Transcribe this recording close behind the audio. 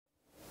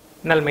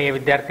ನಲ್ಮೆಯ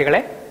ವಿದ್ಯಾರ್ಥಿಗಳೇ,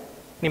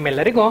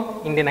 ನಿಮ್ಮೆಲ್ಲರಿಗೂ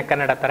ಇಂದಿನ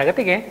ಕನ್ನಡ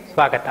ತರಗತಿಗೆ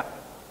ಸ್ವಾಗತ.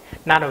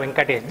 ನಾನು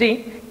ವೆಂಕಟೇಶ್ ಜಿ,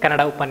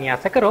 ಕನ್ನಡ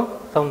ಉಪನ್ಯಾಸಕರು,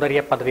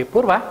 ಸೌಂದರ್ಯ ಪದವಿ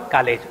ಪೂರ್ವ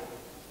ಕಾಲೇಜು.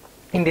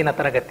 ಇಂದಿನ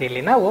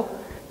ತರಗತಿಯಲ್ಲಿ ನಾವು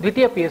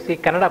ದ್ವಿತೀಯ PUC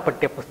ಕನ್ನಡ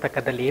ಪಠ್ಯ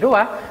ಪುಸ್ತಕದಲ್ಲಿ ಇರುವ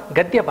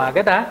ಗದ್ಯ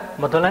ಭಾಗದ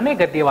ಮೊದಲನೇ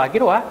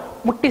ಗದ್ಯವಾಗಿರುವ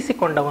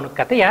ಮುಟ್ಟಿಸಿಕೊಂಡವನು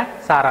ಕಥೆಯ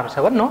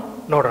ಸಾರಾಂಶವನ್ನು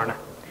ನೋಡೋಣ.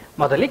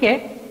 ಮೊದಲಿಗೆ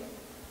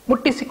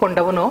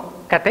ಮುಟ್ಟಿಸಿಕೊಂಡವನು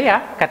ಕಥೆಯ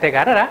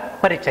ಕಥೆಗಾರರ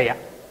ಪರಿಚಯ.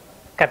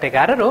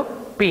 ಕಥೆಗಾರರು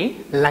P.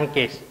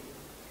 ಲಂಕೇಶ್.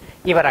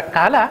 ಇವರ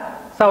ಕಾಲ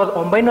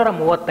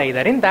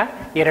 1935ರಿಂದ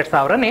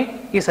 2000ನೇ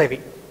ಇಸವಿ.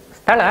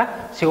 ಸ್ಥಳ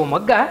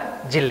ಶಿವಮೊಗ್ಗ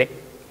ಜಿಲ್ಲೆ.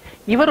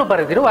 ಇವರು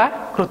ಬರೆದಿರುವ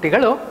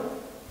ಕೃತಿಗಳು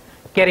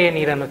ಕೆರೆಯ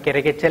ನೀರನ್ನು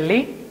ಕೆರೆಗೆ ಚೆಲ್ಲಿ,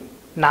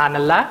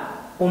 ನಾನಲ್ಲ,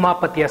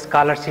 ಉಮಾಪತಿಯ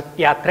ಸ್ಕಾಲರ್ಶಿಪ್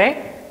ಯಾತ್ರೆ,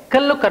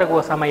 ಕಲ್ಲು ಕರಗುವ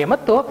ಸಮಯ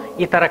ಮತ್ತು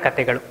ಇತರ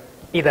ಕಥೆಗಳು.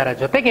 ಇದರ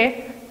ಜೊತೆಗೆ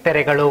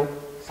ತೆರೆಗಳು,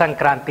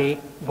 ಸಂಕ್ರಾಂತಿ,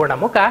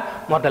 ಗುಣಮುಖ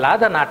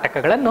ಮೊದಲಾದ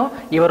ನಾಟಕಗಳನ್ನು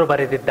ಇವರು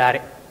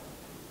ಬರೆದಿದ್ದಾರೆ.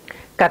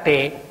 ಕತೆ,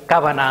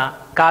 ಕವನ,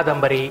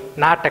 ಕಾದಂಬರಿ,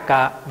 ನಾಟಕ,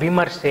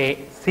 ವಿಮರ್ಶೆ,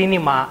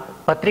 ಸಿನಿಮಾ,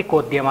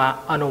 ಪತ್ರಿಕೋದ್ಯಮ,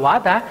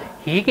 ಅನುವಾದ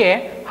ಹೀಗೆ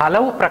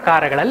ಹಲವು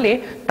ಪ್ರಕಾರಗಳಲ್ಲಿ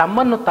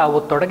ತಮ್ಮನ್ನು ತಾವು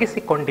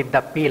ತೊಡಗಿಸಿಕೊಂಡಿದ್ದ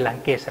P.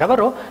 ಲಂಕೇಶ್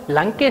ರವರು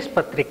ಲಂಕೇಶ್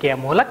ಪತ್ರಿಕೆಯ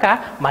ಮೂಲಕ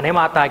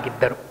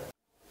ಮನೆಮಾತಾಗಿದ್ದರು.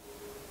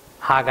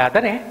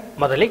 ಹಾಗಾದರೆ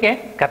ಮೊದಲಿಗೆ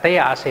ಕಥೆಯ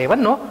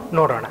ಆಶಯವನ್ನು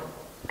ನೋಡೋಣ.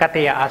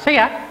 ಕಥೆಯ ಆಶಯ: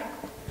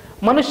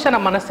 ಮನುಷ್ಯನ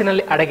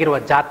ಮನಸ್ಸಿನಲ್ಲಿ ಅಡಗಿರುವ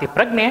ಜಾತಿ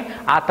ಪ್ರಜ್ಞೆ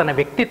ಆತನ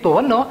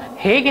ವ್ಯಕ್ತಿತ್ವವನ್ನು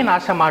ಹೇಗೆ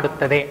ನಾಶ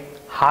ಮಾಡುತ್ತದೆ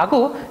ಹಾಗೂ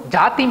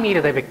ಜಾತಿ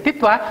ಮೀರಿದ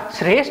ವ್ಯಕ್ತಿತ್ವ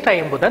ಶ್ರೇಷ್ಠ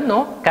ಎಂಬುದನ್ನು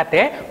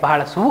ಕತೆ ಬಹಳ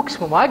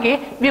ಸೂಕ್ಷ್ಮವಾಗಿ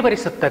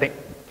ವಿವರಿಸುತ್ತದೆ.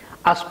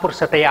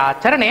 ಅಸ್ಪೃಶ್ಯತೆಯ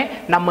ಆಚರಣೆ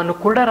ನಮ್ಮನ್ನು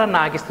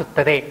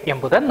ಕುರುಡರನ್ನಾಗಿಸುತ್ತದೆ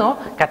ಎಂಬುದನ್ನು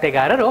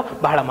ಕಥೆಗಾರರು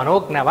ಬಹಳ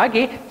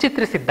ಮನೋಜ್ಞವಾಗಿ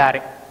ಚಿತ್ರಿಸಿದ್ದಾರೆ.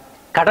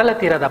 ಕಡಲ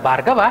ತೀರದ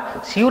ಭಾರ್ಗವ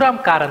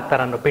ಶಿವರಾಮ್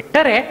ಕಾರಂತರನ್ನು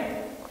ಬಿಟ್ಟರೆ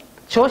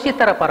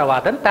ಶೋಷಿತರ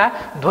ಪರವಾದಂಥ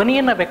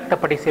ಧ್ವನಿಯನ್ನು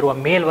ವ್ಯಕ್ತಪಡಿಸಿರುವ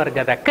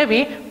ಮೇಲ್ವರ್ಗದ ಕವಿ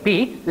P.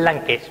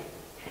 ಲಂಕೇಶ್.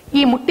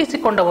 ಈ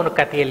ಮುಟ್ಟಿಸಿಕೊಂಡವನು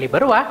ಕಥೆಯಲ್ಲಿ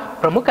ಬರುವ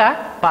ಪ್ರಮುಖ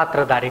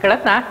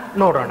ಪಾತ್ರಧಾರಿಗಳನ್ನ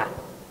ನೋಡೋಣ.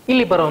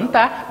 ಇಲ್ಲಿ ಬರುವಂತ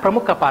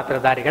ಪ್ರಮುಖ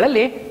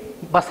ಪಾತ್ರಧಾರಿಗಳಲ್ಲಿ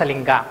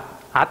ಬಸಲಿಂಗ,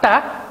 ಆತ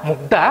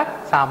ಮುಗ್ಧ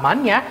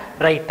ಸಾಮಾನ್ಯ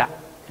ರೈತ.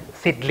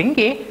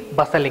 ಸಿದ್ಲಿಂಗಿ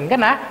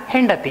ಬಸಲಿಂಗನ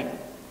ಹೆಂಡತಿ.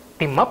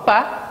 ತಿಮ್ಮಪ್ಪ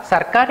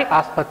ಸರ್ಕಾರಿ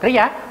ಆಸ್ಪತ್ರೆಯ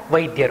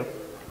ವೈದ್ಯರು.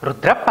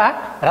 ರುದ್ರಪ್ಪ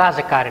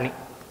ರಾಜಕಾರಣಿ.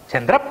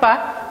 ಚಂದ್ರಪ್ಪ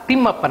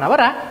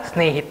ತಿಮ್ಮಪ್ಪನವರ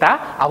ಸ್ನೇಹಿತ,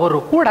 ಅವರು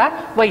ಕೂಡ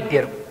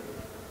ವೈದ್ಯರು.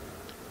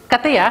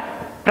 ಕಥೆಯ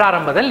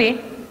ಪ್ರಾರಂಭದಲ್ಲಿ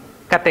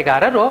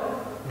ಕಥೆಗಾರರು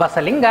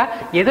ಬಸಲಿಂಗ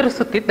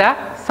ಎದುರಿಸುತ್ತಿದ್ದ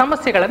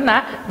ಸಮಸ್ಯೆಗಳನ್ನ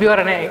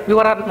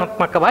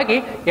ವಿವರಣಾತ್ಮಕವಾಗಿ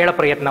ಹೇಳೋ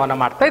ಪ್ರಯತ್ನವನ್ನು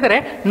ಮಾಡ್ತಾ ಇದ್ದಾರೆ.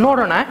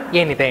 ನೋಡೋಣ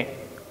ಏನಿದೆ.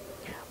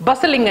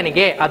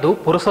 ಬಸಲಿಂಗನಿಗೆ ಅದು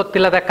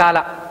ಪುರುಸೊತ್ತಿಲ್ಲದ ಕಾಲ.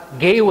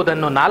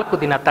 ಗೇಯುವುದನ್ನು 4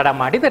 ದಿನ ತಡ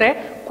ಮಾಡಿದರೆ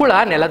ಕುಳ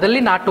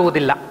ನೆಲದಲ್ಲಿ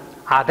ನಾಟುವುದಿಲ್ಲ.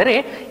 ಆದರೆ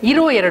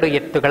ಇರುವ 2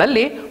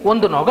 ಎತ್ತುಗಳಲ್ಲಿ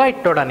ಒಂದು ನೊಗ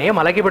ಇಟ್ಟೊಡನೆ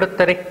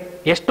ಮಲಗಿಬಿಡುತ್ತದೆ.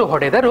 ಎಷ್ಟು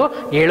ಹೊಡೆದರೂ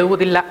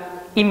ಏಳುವುದಿಲ್ಲ.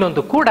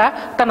 ಇನ್ನೊಂದು ಕೂಡ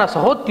ತನ್ನ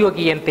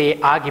ಸಹೋದ್ಯೋಗಿಯಂತೆಯೇ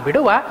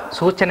ಆಗಿಬಿಡುವ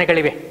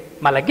ಸೂಚನೆಗಳಿವೆ.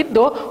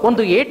 ಮಲಗಿದ್ದು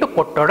ಒಂದು ಏಟು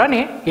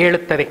ಕೊಟ್ಟೊಡನೆ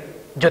ಏಳುತ್ತದೆ.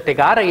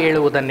 ಜೊತೆಗಾರ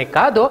ಏಳುವುದನ್ನೇ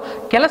ಕಾದು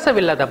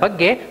ಕೆಲಸವಿಲ್ಲದ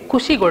ಬಗ್ಗೆ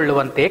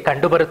ಖುಷಿಗೊಳ್ಳುವಂತೆ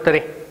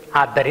ಕಂಡುಬರುತ್ತದೆ.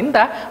 ಆದ್ದರಿಂದ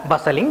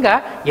ಬಸಲಿಂಗ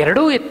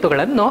 2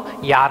 ಎತ್ತುಗಳನ್ನು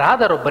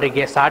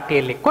ಯಾರಾದರೊಬ್ಬರಿಗೆ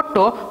ಸಾಟಿಯಲ್ಲಿ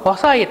ಕೊಟ್ಟು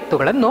ಹೊಸ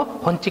ಎತ್ತುಗಳನ್ನು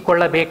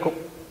ಹೊಂಚಿಕೊಳ್ಳಬೇಕು.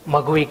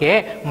 ಮಗುವಿಗೆ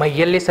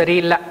ಮೈಯಲ್ಲಿ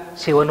ಸರಿಯಿಲ್ಲ,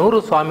 ಶಿವನೂರು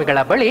ಸ್ವಾಮಿಗಳ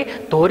ಬಳಿ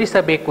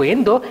ತೋರಿಸಬೇಕು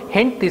ಎಂದು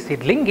ಹೆಂಡತಿ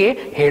ಸಿದ್ಲಿಂಗಿ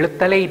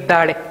ಹೇಳುತ್ತಲೇ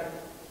ಇದ್ದಾಳೆ.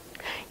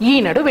 ಈ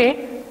ನಡುವೆ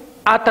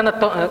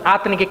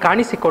ಆತನಿಗೆ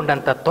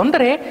ಕಾಣಿಸಿಕೊಂಡಂತ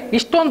ತೊಂದರೆ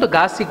ಇಷ್ಟೊಂದು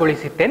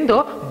ಘಾಸಿಗೊಳಿಸಿತೆಂದು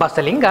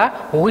ಬಸಲಿಂಗ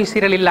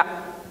ಊಹಿಸಿರಲಿಲ್ಲ.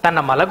 ತನ್ನ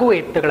ಮಲಗುವ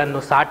ಎತ್ತುಗಳನ್ನು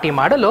ಸಾಟಿ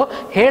ಮಾಡಲು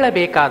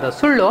ಹೇಳಬೇಕಾದ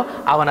ಸುಳ್ಳು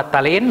ಅವನ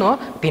ತಲೆಯನ್ನು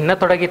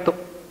ತಿನ್ನತೊಡಗಿತು.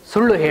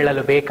 ಸುಳ್ಳು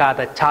ಹೇಳಲು ಬೇಕಾದ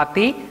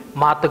ಛಾತಿ,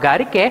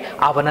 ಮಾತುಗಾರಿಕೆ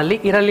ಅವನಲ್ಲಿ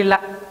ಇರಲಿಲ್ಲ.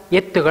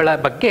 ಎತ್ತುಗಳ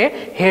ಬಗ್ಗೆ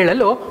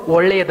ಹೇಳಲು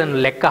ಒಳ್ಳೆಯದನ್ನು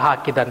ಲೆಕ್ಕ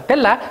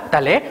ಹಾಕಿದಂತೆಲ್ಲ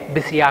ತಲೆ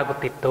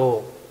ಬಿಸಿಯಾಗುತ್ತಿತ್ತು.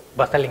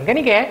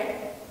 ಬಸಲಿಂಗನಿಗೆ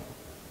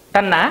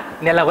ತನ್ನ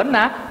ನೆಲವನ್ನ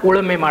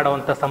ಉಳುಮೆ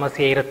ಮಾಡುವಂತ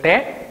ಸಮಸ್ಯೆ ಇರುತ್ತೆ.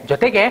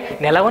 ಜೊತೆಗೆ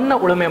ನೆಲವನ್ನ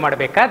ಉಳುಮೆ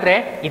ಮಾಡಬೇಕಾದ್ರೆ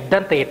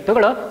ಇದ್ದಂತ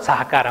ಎತ್ತುಗಳು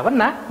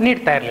ಸಹಕಾರವನ್ನ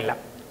ನೀಡ್ತಾ ಇರಲಿಲ್ಲ.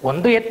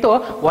 ಒಂದು ಎತ್ತು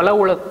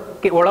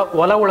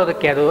ಒಲ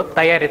ಉಳೋದಕ್ಕೆ ಅದು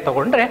ತಯಾರಿ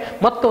ತಗೊಂಡ್ರೆ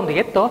ಮತ್ತೊಂದು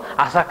ಎತ್ತು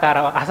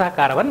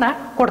ಅಸಹಕಾರವನ್ನ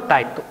ಕೊಡ್ತಾ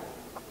ಇತ್ತು.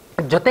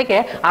 ಜೊತೆಗೆ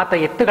ಆತ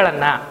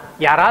ಎತ್ತುಗಳನ್ನ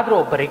ಯಾರಾದ್ರೂ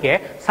ಒಬ್ಬರಿಗೆ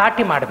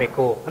ಸಾಟಿ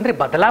ಮಾಡಬೇಕು ಅಂದ್ರೆ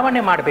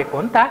ಬದಲಾವಣೆ ಮಾಡಬೇಕು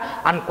ಅಂತ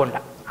ಅನ್ಕೊಂಡ.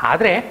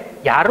 ಆದ್ರೆ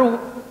ಯಾರು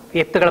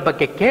ಎತ್ತುಗಳ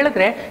ಬಗ್ಗೆ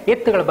ಕೇಳಿದ್ರೆ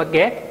ಎತ್ತುಗಳ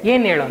ಬಗ್ಗೆ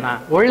ಏನ್ ಹೇಳೋಣ,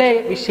 ಒಳ್ಳೆ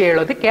ವಿಷಯ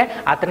ಹೇಳೋದಕ್ಕೆ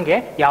ಆತನಿಗೆ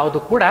ಯಾವುದು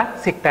ಕೂಡ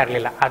ಸಿಗ್ತಾ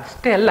ಇರಲಿಲ್ಲ.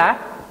 ಅಷ್ಟೇ ಅಲ್ಲ,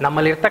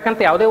 ನಮ್ಮಲ್ಲಿರ್ತಕ್ಕಂಥ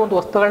ಯಾವುದೇ ಒಂದು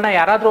ವಸ್ತುಗಳನ್ನ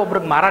ಯಾರಾದ್ರೂ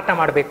ಒಬ್ರಿಗೆ ಮಾರಾಟ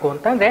ಮಾಡಬೇಕು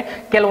ಅಂತಂದ್ರೆ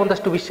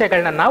ಕೆಲವೊಂದಷ್ಟು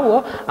ವಿಷಯಗಳನ್ನ ನಾವು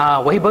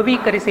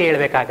ವೈಭವೀಕರಿಸಿ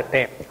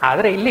ಹೇಳ್ಬೇಕಾಗತ್ತೆ.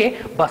 ಆದ್ರೆ ಇಲ್ಲಿ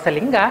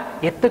ಬಸಲಿಂಗ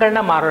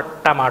ಎತ್ತುಗಳನ್ನ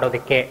ಮಾರಾಟ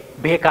ಮಾಡೋದಕ್ಕೆ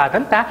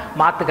ಬೇಕಾದಂತ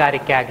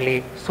ಮಾತುಗಾರಿಕೆ ಆಗ್ಲಿ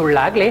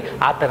ಸುಳ್ಳಾಗ್ಲಿ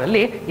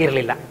ಆತನಲ್ಲಿ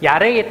ಇರಲಿಲ್ಲ.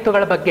 ಯಾರೇ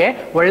ಎತ್ತುಗಳ ಬಗ್ಗೆ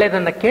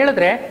ಒಳ್ಳೆಯದನ್ನ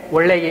ಕೇಳಿದ್ರೆ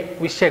ಒಳ್ಳೆಯ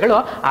ವಿಷಯಗಳು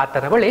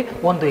ಆತನ ಬಳಿ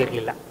ಒಂದು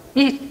ಇರಲಿಲ್ಲ.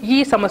 ಈ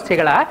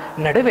ಸಮಸ್ಯೆಗಳ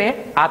ನಡುವೆ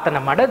ಆತನ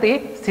ಮಡದಿ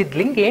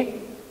ಸಿದ್ಲಿಂಗಿ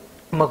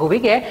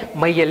ಮಗುವಿಗೆ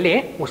ಮೈಯಲ್ಲಿ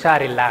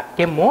ಹುಷಾರಿಲ್ಲ,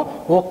 ಕೆಮ್ಮು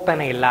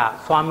ಹೋಗ್ತಾನೆ ಇಲ್ಲ,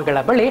 ಸ್ವಾಮಿಗಳ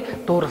ಬಳಿ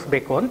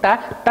ತೋರಿಸ್ಬೇಕು ಅಂತ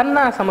ತನ್ನ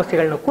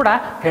ಸಮಸ್ಯೆಗಳನ್ನು ಕೂಡ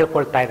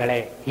ಹೇಳ್ಕೊಳ್ತಾ ಇದ್ದಾಳೆ.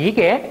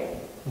 ಹೀಗೆ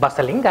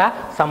ಬಸಲಿಂಗ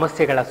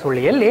ಸಮಸ್ಯೆಗಳ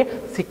ಸುಳಿಯಲ್ಲಿ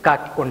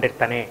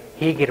ಸಿಕ್ಕಾಕಿಕೊಂಡಿರ್ತಾನೆ.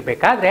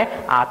 ಹೀಗಿರ್ಬೇಕಾದ್ರೆ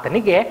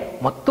ಆತನಿಗೆ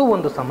ಮತ್ತೂ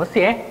ಒಂದು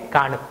ಸಮಸ್ಯೆ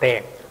ಕಾಣುತ್ತೆ.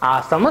 ಆ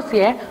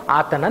ಸಮಸ್ಯೆ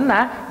ಆತನನ್ನ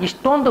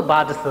ಇಷ್ಟೊಂದು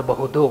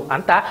ಬಾಧಿಸಬಹುದು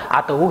ಅಂತ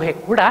ಆತ ಊಹೆ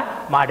ಕೂಡ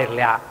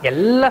ಮಾಡಿರಲಿಲ್ಲ.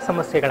 ಎಲ್ಲ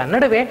ಸಮಸ್ಯೆಗಳ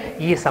ನಡುವೆ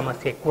ಈ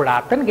ಸಮಸ್ಯೆ ಕೂಡ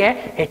ಆತನಿಗೆ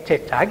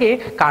ಹೆಚ್ಚೆಚ್ಚಾಗಿ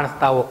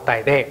ಕಾಣಿಸ್ತಾ ಹೋಗ್ತಾ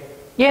ಇದೆ.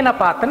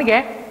 ಏನಪ್ಪ ಆತನಿಗೆ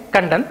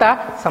ಕಂಡಂತ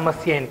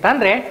ಸಮಸ್ಯೆ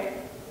ಅಂತಂದ್ರೆ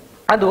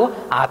ಅದು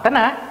ಆತನ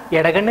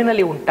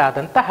ಎಡಗಣ್ಣಿನಲ್ಲಿ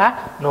ಉಂಟಾದಂತಹ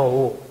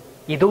ನೋವು.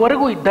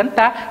 ಇದುವರೆಗೂ ಇದ್ದಂತ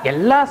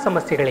ಎಲ್ಲಾ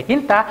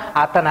ಸಮಸ್ಯೆಗಳಿಗಿಂತ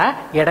ಆತನ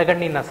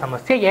ಎಡಗಣ್ಣಿನ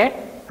ಸಮಸ್ಯೆಯೇ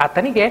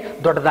ಆತನಿಗೆ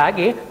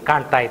ದೊಡ್ಡದಾಗಿ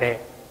ಕಾಣ್ತಾ ಇದೆ.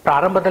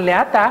 ಪ್ರಾರಂಭದಲ್ಲಿ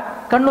ಆತ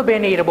ಕಣ್ಣು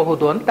ಬೇನೆ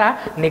ಇರಬಹುದು ಅಂತ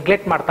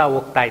ನೆಗ್ಲೆಕ್ಟ್ ಮಾಡ್ತಾ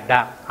ಹೋಗ್ತಾ ಇದ್ದ.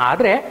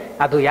 ಆದ್ರೆ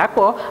ಅದು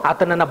ಯಾಕೋ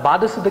ಆತನನ್ನ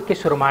ಬಾಧಿಸೋದಕ್ಕೆ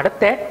ಶುರು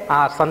ಮಾಡುತ್ತೆ. ಆ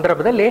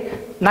ಸಂದರ್ಭದಲ್ಲಿ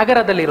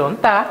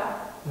ನಗರದಲ್ಲಿರುವಂತ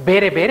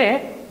ಬೇರೆ ಬೇರೆ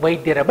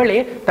ವೈದ್ಯರ ಬಳಿ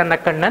ತನ್ನ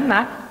ಕಣ್ಣನ್ನ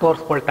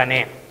ತೋರಿಸ್ಕೊಳ್ತಾನೆ.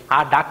 ಆ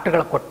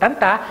ಡಾಕ್ಟರ್ಗಳು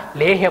ಕೊಟ್ಟಂತ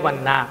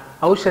ಲೇಹ್ಯವನ್ನ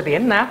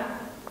ಔಷಧಿಯನ್ನ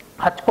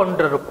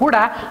ಹಚ್ಕೊಂಡ್ರೂ ಕೂಡ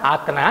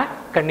ಆತನ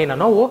ಕಣ್ಣಿನ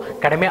ನೋವು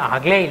ಕಡಿಮೆ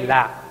ಆಗ್ಲೇ ಇಲ್ಲ.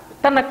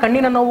 ತನ್ನ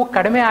ಕಣ್ಣಿನ ನೋವು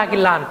ಕಡಿಮೆ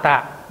ಆಗಿಲ್ಲ ಅಂತ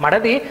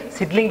ಮಡದಿ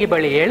ಸಿದ್ಲಿಂಗಿ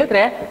ಬಳಿ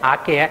ಹೇಳಿದ್ರೆ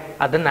ಆಕೆ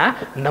ಅದನ್ನ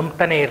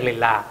ನಂಬ್ತಾನೆ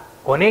ಇರಲಿಲ್ಲ.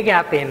 ಕೊನೆಗೆ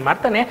ಆತ ಏನ್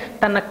ಮಾಡ್ತಾನೆ,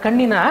 ತನ್ನ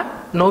ಕಣ್ಣಿನ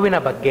ನೋವಿನ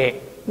ಬಗ್ಗೆ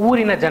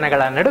ಊರಿನ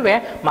ಜನಗಳ ನಡುವೆ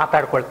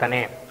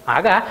ಮಾತಾಡ್ಕೊಳ್ತಾನೆ.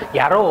 ಆಗ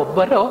ಯಾರೋ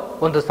ಒಬ್ಬರು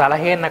ಒಂದು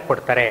ಸಲಹೆಯನ್ನ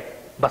ಕೊಡ್ತಾರೆ.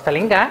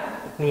 ಬಸಲಿಂಗ,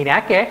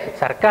 ನೀನ್ಯಾಕೆ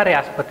ಸರ್ಕಾರಿ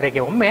ಆಸ್ಪತ್ರೆಗೆ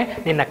ಒಮ್ಮೆ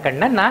ನಿನ್ನ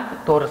ಕಣ್ಣನ್ನ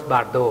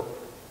ತೋರಿಸ್ಬಾರ್ದು?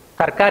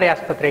 ಸರ್ಕಾರಿ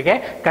ಆಸ್ಪತ್ರೆಗೆ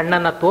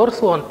ಕಣ್ಣನ್ನ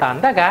ತೋರಿಸು ಅಂತ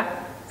ಅಂದಾಗ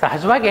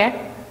ಸಹಜವಾಗಿ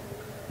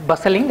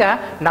ಬಸಲಿಂಗ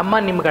ನಮ್ಮ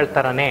ನಿಮ್ಗಳ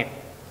ತರನೇ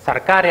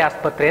ಸರ್ಕಾರಿ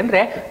ಆಸ್ಪತ್ರೆ ಅಂದ್ರೆ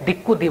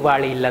ದಿಕ್ಕು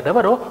ದಿವಾಳಿ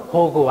ಇಲ್ಲದವರು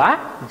ಹೋಗುವ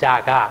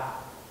ಜಾಗ.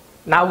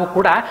 ನಾವು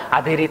ಕೂಡ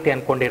ಅದೇ ರೀತಿ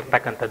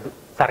ಅನ್ಕೊಂಡಿರ್ತಕ್ಕಂಥದ್ದು.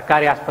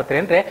 ಸರ್ಕಾರಿ ಆಸ್ಪತ್ರೆ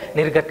ಅಂದ್ರೆ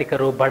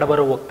ನಿರ್ಗತಿಕರು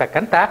ಬಡವರು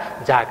ಹೋಗ್ತಕ್ಕಂಥ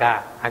ಜಾಗ.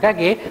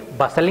 ಹಾಗಾಗಿ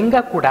ಬಸಲಿಂಗ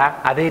ಕೂಡ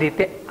ಅದೇ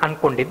ರೀತಿ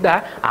ಅನ್ಕೊಂಡಿದ್ದ.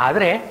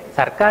 ಆದ್ರೆ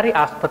ಸರ್ಕಾರಿ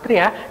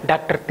ಆಸ್ಪತ್ರೆಯ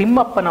ಡಾಕ್ಟರ್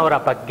ತಿಮ್ಮಪ್ಪನವರ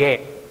ಬಗ್ಗೆ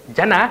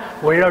ಜನ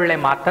ಒಳ್ಳೊಳ್ಳೆ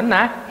ಮಾತನ್ನ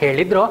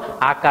ಹೇಳಿದ್ರು.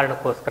 ಆ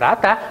ಕಾರಣಕ್ಕೋಸ್ಕರ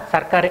ಆತ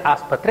ಸರ್ಕಾರಿ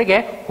ಆಸ್ಪತ್ರೆಗೆ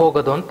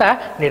ಹೋಗೋದು ಅಂತ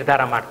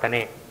ನಿರ್ಧಾರ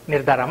ಮಾಡ್ತಾನೆ.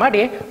 ನಿರ್ಧಾರ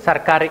ಮಾಡಿ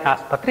ಸರ್ಕಾರಿ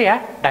ಆಸ್ಪತ್ರೆಯ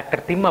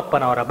ಡಾಕ್ಟರ್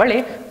ತಿಮ್ಮಪ್ಪನವರ ಬಳಿ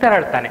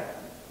ತೆರಳ್ತಾನೆ.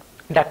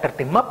 ಡಾಕ್ಟರ್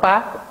ತಿಮ್ಮಪ್ಪ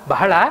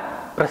ಬಹಳ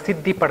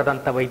ಪ್ರಸಿದ್ಧಿ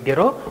ಪಡೆದಂತ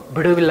ವೈದ್ಯರು,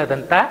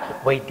 ಬಿಡುವಿಲ್ಲದಂತ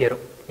ವೈದ್ಯರು.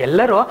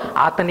 ಎಲ್ಲರೂ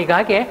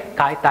ಆತನಿಗಾಗೆ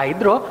ಕಾಯ್ತಾ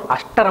ಇದ್ರು.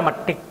 ಅಷ್ಟರ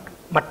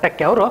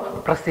ಮಟ್ಟಕ್ಕೆ ಅವರು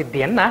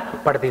ಪ್ರಸಿದ್ಧಿಯನ್ನ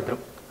ಪಡೆದಿದ್ರು.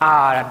 ಆ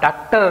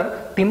ಡಾಕ್ಟರ್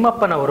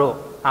ತಿಮ್ಮಪ್ಪನವರು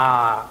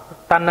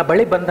ತನ್ನ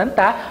ಬಳಿ ಬಂದಂತ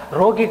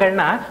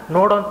ರೋಗಿಗಳನ್ನ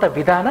ನೋಡುವಂತ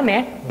ವಿಧಾನನೇ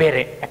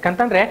ಬೇರೆ.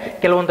 ಯಾಕಂತಂದ್ರೆ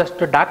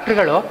ಕೆಲವೊಂದಷ್ಟು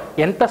ಡಾಕ್ಟರ್ಗಳು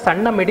ಎಂತ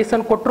ಸಣ್ಣ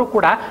ಮೆಡಿಸಿನ್ ಕೊಟ್ಟರು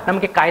ಕೂಡ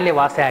ನಮಗೆ ಕಾಯಿಲೆ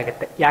ವಾಸಿ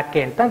ಆಗುತ್ತೆ.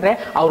 ಯಾಕೆ ಅಂತಂದ್ರೆ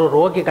ಅವರು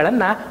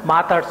ರೋಗಿಗಳನ್ನ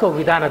ಮಾತಾಡಿಸೋ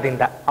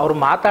ವಿಧಾನದಿಂದ, ಅವ್ರು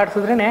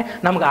ಮಾತಾಡ್ಸಿದ್ರೇನೆ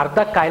ನಮ್ಗೆ ಅರ್ಧ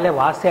ಕಾಯಿಲೆ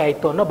ವಾಸಿ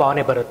ಆಯ್ತು ಅನ್ನೋ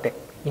ಭಾವನೆ ಬರುತ್ತೆ.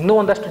 ಇನ್ನೂ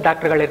ಒಂದಷ್ಟು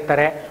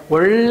ಡಾಕ್ಟರ್ಗಳಿರ್ತಾರೆ,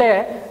 ಒಳ್ಳೆ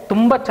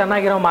ತುಂಬಾ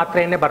ಚೆನ್ನಾಗಿರೋ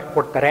ಮಾತ್ರೆಯನ್ನೇ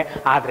ಬರ್ಕೊಡ್ತಾರೆ.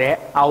 ಆದ್ರೆ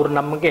ಅವ್ರು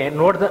ನಮಗೆ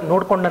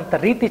ನೋಡ್ಕೊಂಡಂತ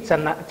ರೀತಿ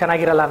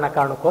ಚೆನ್ನಾಗಿರಲ್ಲ ಅನ್ನೋ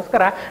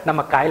ಕಾರಣಕ್ಕೋಸ್ಕರ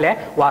ನಮ್ಮ ಕಾಯಿಲೆ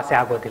ವಾಸಿ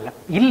ಆಗೋದಿಲ್ಲ.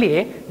 ಇಲ್ಲಿ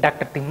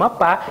ಡಾಕ್ಟರ್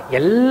ತಿಮ್ಮಪ್ಪ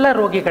ಎಲ್ಲ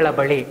ರೋಗಿಗಳ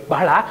ಬಳಿ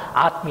ಬಹಳ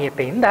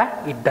ಆತ್ಮೀಯತೆಯಿಂದ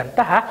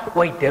ಇದ್ದಂತಹ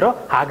ವೈದ್ಯರು.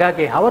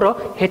 ಹಾಗಾಗಿ ಅವರು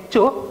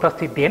ಹೆಚ್ಚು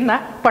ಪ್ರಸಿದ್ಧಿಯನ್ನ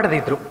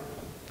ಪಡೆದಿದ್ರು.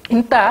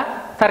 ಇಂಥ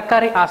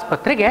ಸರ್ಕಾರಿ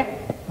ಆಸ್ಪತ್ರೆಗೆ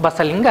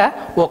ಬಸಲಿಂಗ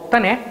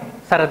ಹೋಗ್ತಾನೆ,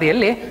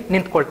 ಸರದಿಯಲ್ಲಿ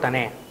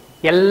ನಿಂತ್ಕೊಳ್ತಾನೆ.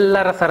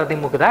 ಎಲ್ಲರ ಸರದಿ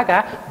ಮುಗಿದಾಗ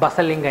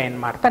ಬಸಲಿಂಗ ಏನ್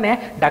ಮಾಡ್ತಾನೆ,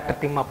 ಡಾಕ್ಟರ್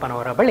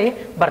ತಿಮ್ಮಪ್ಪನವರ ಬಳಿ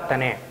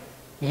ಬರ್ತಾನೆ.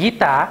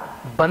 ಈತ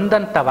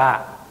ಬಂದಂತವ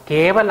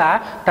ಕೇವಲ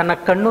ತನ್ನ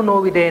ಕಣ್ಣು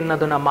ನೋವಿದೆ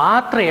ಅನ್ನೋದನ್ನ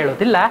ಮಾತ್ರ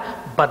ಹೇಳೋದಿಲ್ಲ,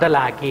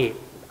 ಬದಲಾಗಿ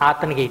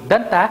ಆತನಿಗೆ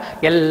ಇದ್ದಂತ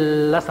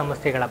ಎಲ್ಲ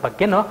ಸಮಸ್ಯೆಗಳ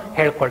ಬಗ್ಗೆನೂ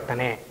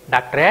ಹೇಳ್ಕೊಳ್ತಾನೆ.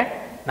 ಡಾಕ್ಟ್ರೇ,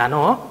 ನಾನು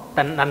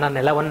ನನ್ನ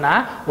ನೆಲವನ್ನ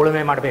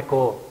ಉಳುಮೆ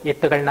ಮಾಡಬೇಕು,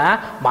 ಎತ್ತುಗಳನ್ನ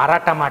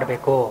ಮಾರಾಟ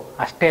ಮಾಡಬೇಕು,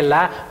 ಅಷ್ಟೇ ಅಲ್ಲ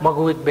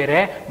ಮಗುವಿಗೆ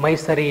ಬೇರೆ ಮೈ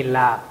ಸರಿ ಇಲ್ಲ,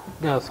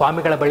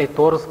 ಸ್ವಾಮಿಗಳ ಬಳಿ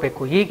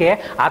ತೋರಿಸ್ಬೇಕು. ಹೀಗೆ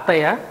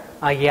ಆತಯ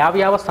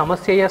ಯಾವ್ಯಾವ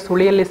ಸಮಸ್ಯೆಯ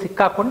ಸುಳಿಯಲ್ಲಿ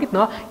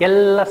ಸಿಕ್ಕಾಕೊಂಡಿದ್ನೋ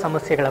ಎಲ್ಲ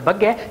ಸಮಸ್ಯೆಗಳ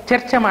ಬಗ್ಗೆ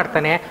ಚರ್ಚೆ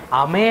ಮಾಡ್ತಾನೆ.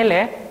 ಆಮೇಲೆ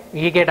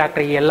ಹೀಗೆ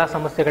ಡಾಕ್ಟರ್, ಈ ಎಲ್ಲ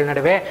ಸಮಸ್ಯೆಗಳ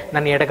ನಡುವೆ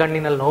ನನ್ನ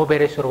ಎಡಗಣ್ಣಿನಲ್ಲಿ ನೋವು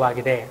ಬೇರೆ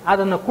ಶುರುವಾಗಿದೆ,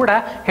 ಅದನ್ನು ಕೂಡ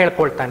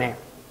ಹೇಳ್ಕೊಳ್ತಾನೆ.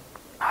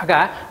 ಆಗ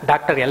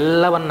ಡಾಕ್ಟರ್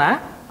ಎಲ್ಲವನ್ನ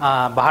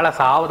ಬಹಳ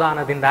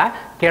ಸಾವಧಾನದಿಂದ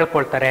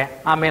ಕೇಳ್ಕೊಳ್ತಾರೆ.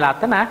 ಆಮೇಲೆ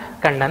ಆತನ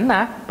ಕಣ್ಣನ್ನ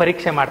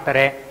ಪರೀಕ್ಷೆ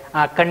ಮಾಡ್ತಾರೆ.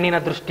 ಆ ಕಣ್ಣಿನ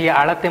ದೃಷ್ಟಿಯ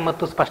ಅಳತೆ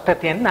ಮತ್ತು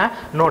ಸ್ಪಷ್ಟತೆಯನ್ನ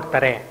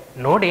ನೋಡ್ತಾರೆ.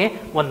 ನೋಡಿ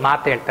ಒಂದ್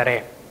ಮಾತು ಹೇಳ್ತಾರೆ,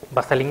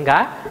 ಬಸಲಿಂಗ,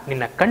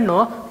 ನಿನ್ನ ಕಣ್ಣು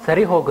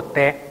ಸರಿ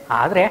ಹೋಗುತ್ತೆ,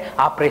 ಆದ್ರೆ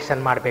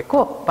ಆಪರೇಷನ್ ಮಾಡಬೇಕು,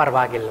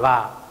 ಪರವಾಗಿಲ್ವಾ?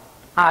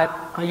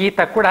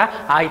 ಈತ ಕೂಡ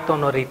ಆಯ್ತು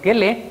ಅನ್ನೋ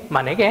ರೀತಿಯಲ್ಲಿ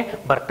ಮನೆಗೆ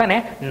ಬರ್ತಾನೆ.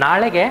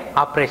 ನಾಳೆಗೆ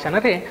ಆಪರೇಷನ್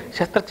ಅಲ್ಲಿ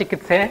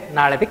ಶಸ್ತ್ರಚಿಕಿತ್ಸೆ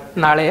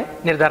ನಾಳೆ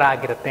ನಿರ್ಧಾರ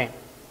ಆಗಿರುತ್ತೆ.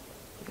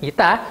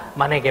 ಈತ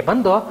ಮನೆಗೆ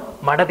ಬಂದು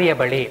ಮಡದಿಯ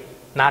ಬಳಿ,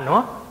 ನಾನು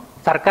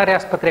ಸರ್ಕಾರಿ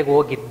ಆಸ್ಪತ್ರೆಗೆ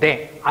ಹೋಗಿದ್ದೆ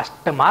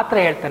ಅಷ್ಟು ಮಾತ್ರ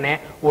ಹೇಳ್ತಾನೆ.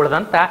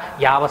 ಉಳಿದಂತ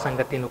ಯಾವ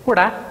ಸಂಗತಿನೂ ಕೂಡ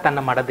ತನ್ನ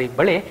ಮಡದಿ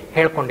ಬಳಿ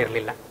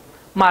ಹೇಳ್ಕೊಂಡಿರ್ಲಿಲ್ಲ.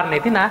 ಮಾರನೇ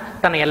ದಿನ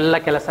ತನ್ನ ಎಲ್ಲ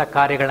ಕೆಲಸ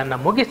ಕಾರ್ಯಗಳನ್ನ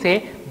ಮುಗಿಸಿ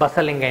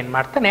ಬಸಲಿಂಗ ಏನ್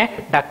ಮಾಡ್ತಾನೆ,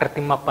 ಡಾಕ್ಟರ್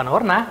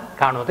ತಿಮ್ಮಪ್ಪನವ್ರನ್ನ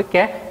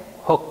ಕಾಣೋದಕ್ಕೆ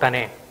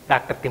ಹೋಗ್ತಾನೆ.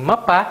 ಡಾಕ್ಟರ್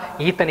ತಿಮ್ಮಪ್ಪ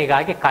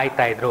ಈತನಿಗಾಗಿ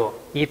ಕಾಯ್ತಾ ಇದ್ರು.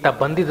 ಈತ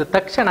ಬಂದಿದ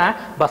ತಕ್ಷಣ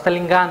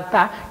ಬಸಲಿಂಗ ಅಂತ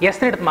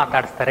ಹೆಸರಿಡ್ದು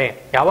ಮಾತಾಡಿಸ್ತಾರೆ.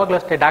 ಯಾವಾಗ್ಲೂ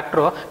ಅಷ್ಟೇ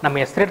ಡಾಕ್ಟ್ರು ನಮ್ಮ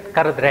ಹೆಸರಿಡ್ದು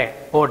ಕರೆದ್ರೆ,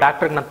 ಓ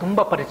ಡಾಕ್ಟರ್ಗೆ ನಾನು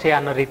ತುಂಬಾ ಪರಿಚಯ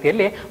ಅನ್ನೋ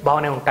ರೀತಿಯಲ್ಲಿ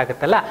ಭಾವನೆ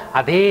ಉಂಟಾಗುತ್ತಲ್ಲ,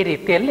 ಅದೇ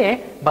ರೀತಿಯಲ್ಲಿ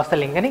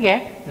ಬಸಲಿಂಗನಿಗೆ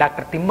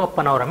ಡಾಕ್ಟರ್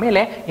ತಿಮ್ಮಪ್ಪನವರ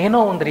ಮೇಲೆ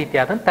ಏನೋ ಒಂದು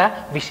ರೀತಿಯಾದಂತ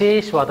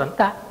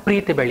ವಿಶೇಷವಾದಂತ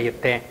ಪ್ರೀತಿ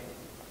ಬೆಳೆಯುತ್ತೆ.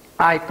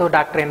 ಆಯ್ತು,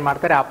 ಡಾಕ್ಟರ್ ಏನ್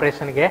ಮಾಡ್ತಾರೆ,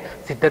 ಆಪರೇಷನ್ಗೆ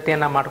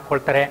ಸಿದ್ಧತೆಯನ್ನ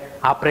ಮಾಡ್ಕೊಳ್ತಾರೆ.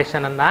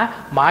 ಆಪರೇಷನ್ ಅನ್ನ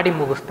ಮಾಡಿ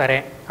ಮುಗಿಸ್ತಾರೆ.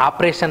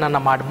 ಆಪರೇಷನ್ ಅನ್ನ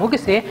ಮಾಡಿ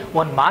ಮುಗಿಸಿ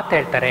ಒಂದ್ ಮಾತು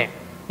ಹೇಳ್ತಾರೆ.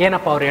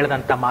 ಏನಪ್ಪ ಅವ್ರು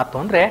ಹೇಳ್ದಂತ ಮಾತು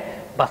ಅಂದ್ರೆ,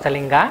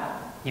 ಬಸಲಿಂಗ,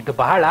 ಇದು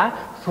ಬಹಳ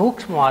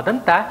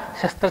ಸೂಕ್ಷ್ಮವಾದಂತ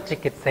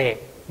ಶಸ್ತ್ರಚಿಕಿತ್ಸೆ,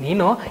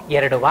 ನೀನು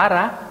 2 ವಾರ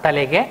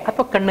ತಲೆಗೆ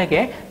ಅಥವಾ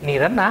ಕಣ್ಣಿಗೆ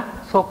ನೀರನ್ನ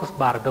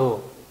ಸೋಕಿಸ್ಬಾರ್ದು.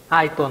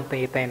 ಆಯ್ತು ಅಂತ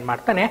ಈತ ಏನ್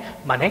ಮಾಡ್ತಾನೆ,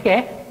 ಮನೆಗೆ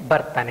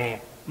ಬರ್ತಾನೆ.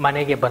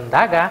 ಮನೆಗೆ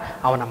ಬಂದಾಗ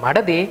ಅವನ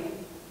ಮಡದಿ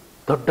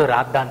ದೊಡ್ಡ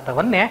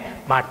ರಾದ್ದಾಂತವನ್ನೇ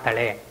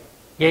ಮಾಡ್ತಾಳೆ.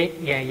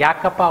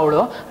 ಯಾಕಪ್ಪ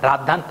ಅವಳು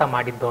ರಾದ್ದಾಂತ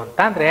ಮಾಡಿದ್ದು ಅಂತ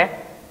ಅಂದ್ರೆ,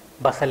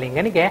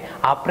 ಬಸಲಿಂಗನಿಗೆ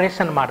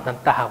ಆಪರೇಷನ್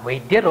ಮಾಡಿದಂತಹ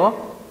ವೈದ್ಯರು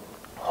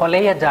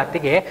ಹೊಲೆಯ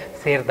ಜಾತಿಗೆ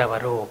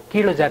ಸೇರಿದವರು,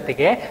 ಕೀಳು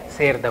ಜಾತಿಗೆ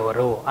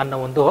ಸೇರಿದವರು ಅನ್ನೋ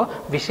ಒಂದು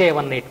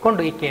ವಿಷಯವನ್ನ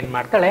ಇಟ್ಕೊಂಡು ಈಕೆ ಏನ್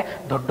ಮಾಡ್ತಾಳೆ,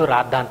 ದೊಡ್ಡ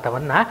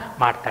ರಾದ್ದಾಂತವನ್ನ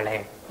ಮಾಡ್ತಾಳೆ.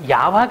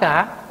 ಯಾವಾಗ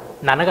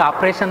ನನಗೆ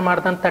ಆಪರೇಷನ್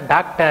ಮಾಡಿದಂಥ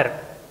ಡಾಕ್ಟರ್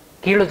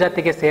ಕೀಳು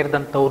ಜಾತಿಗೆ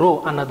ಸೇರಿದಂಥವ್ರು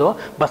ಅನ್ನೋದು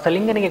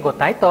ಬಸಲಿಂಗನಿಗೆ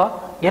ಗೊತ್ತಾಯ್ತೋ,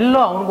 ಎಲ್ಲೋ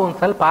ಅವನಿಗೂ ಒಂದು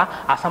ಸ್ವಲ್ಪ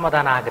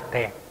ಅಸಮಾಧಾನ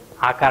ಆಗುತ್ತೆ.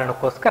 ಆ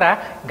ಕಾರಣಕ್ಕೋಸ್ಕರ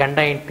ಗಂಡ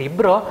ಹೆಂಡತಿ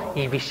ಇಬ್ರು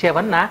ಈ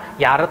ವಿಷಯವನ್ನ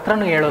ಯಾರ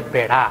ಹತ್ರನೂ ಹೇಳೋದು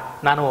ಬೇಡ,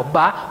 ನಾನು ಒಬ್ಬ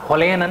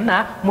ಹೊಲೆಯನನ್ನ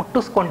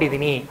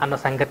ಮುಟ್ಟಿಸ್ಕೊಂಡಿದ್ದೀನಿ ಅನ್ನೋ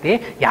ಸಂಗತಿ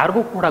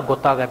ಯಾರಿಗೂ ಕೂಡ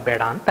ಗೊತ್ತಾಗೋದು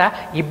ಬೇಡ ಅಂತ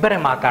ಇಬ್ಬರೇ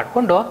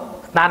ಮಾತಾಡ್ಕೊಂಡು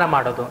ಸ್ನಾನ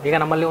ಮಾಡೋದು. ಈಗ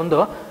ನಮ್ಮಲ್ಲಿ ಒಂದು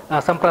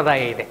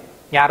ಸಂಪ್ರದಾಯ ಇದೆ,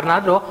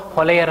 ಯಾರನ್ನಾದ್ರೂ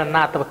ಹೊಲೆಯರನ್ನ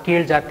ಅಥವಾ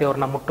ಕೀಳ್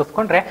ಜಾತಿಯವ್ರನ್ನ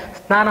ಮುಟ್ಟಿಸ್ಕೊಂಡ್ರೆ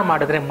ಸ್ನಾನ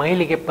ಮಾಡಿದ್ರೆ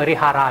ಮೈಲಿಗೆ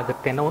ಪರಿಹಾರ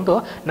ಆಗುತ್ತೆ ಅನ್ನೋ ಒಂದು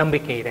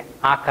ನಂಬಿಕೆ ಇದೆ.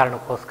 ಆ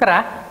ಕಾರಣಕ್ಕೋಸ್ಕರ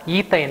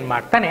ಈತ ಏನ್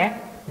ಮಾಡ್ತಾನೆ,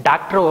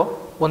 ಡಾಕ್ಟ್ರು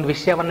ಒಂದು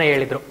ವಿಷಯವನ್ನ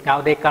ಹೇಳಿದ್ರು,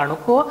 ಯಾವುದೇ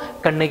ಕಾರಣಕ್ಕೂ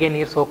ಕಣ್ಣಿಗೆ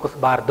ನೀರು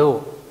ಸೋಕಿಸ್ಬಾರ್ದು.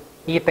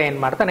 ಈತ ಏನ್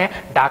ಮಾಡ್ತಾನೆ,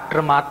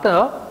 ಡಾಕ್ಟರ್ ಮಾತು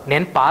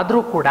ನೆನಪಾದ್ರೂ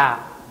ಕೂಡ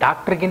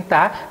ಡಾಕ್ಟರ್ಗಿಂತ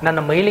ನನ್ನ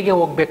ಮೈಲಿಗೆ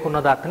ಹೋಗ್ಬೇಕು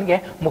ಅನ್ನೋದು ಆತನಿಗೆ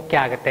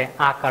ಮುಖ್ಯ ಆಗುತ್ತೆ.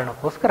 ಆ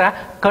ಕಾರಣಕ್ಕೋಸ್ಕರ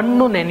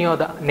ಕಣ್ಣು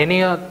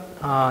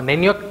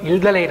ನೆನೆಯೋಕ್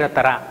ಇಲ್ದಲೇ ಇರೋ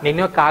ತರ,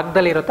 ನೆನೆಯೋಕ್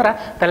ಆಗ್ದಲೇ ಇರೋ ತರ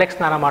ತಲೆಗೆ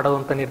ಸ್ನಾನ ಮಾಡೋದು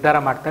ಅಂತ ನಿರ್ಧಾರ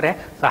ಮಾಡ್ತಾರೆ.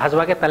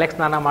 ಸಹಜವಾಗಿ ತಲೆಗೆ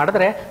ಸ್ನಾನ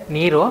ಮಾಡಿದ್ರೆ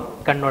ನೀರು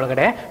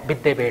ಕಣ್ಣೊಳಗಡೆ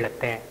ಬಿದ್ದೆ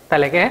ಬೀಳುತ್ತೆ.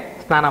 ತಲೆಗೆ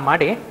ಸ್ನಾನ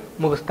ಮಾಡಿ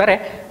ಮುಗಿಸ್ತಾರೆ.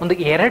 ಒಂದು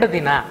 2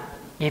 ದಿನ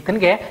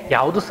ಈತನಿಗೆ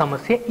ಯಾವುದು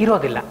ಸಮಸ್ಯೆ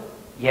ಇರೋದಿಲ್ಲ.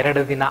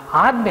 2 ದಿನ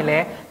ಆದ್ಮೇಲೆ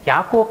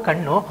ಯಾಕೋ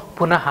ಕಣ್ಣು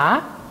ಪುನಃ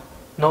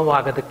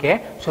ನೋವಾಗೋದಕ್ಕೆ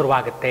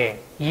ಶುರುವಾಗುತ್ತೆ.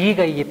 ಈಗ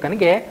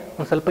ಈತನಿಗೆ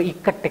ಒಂದು ಸ್ವಲ್ಪ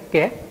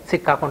ಇಕ್ಕಟ್ಟಕ್ಕೆ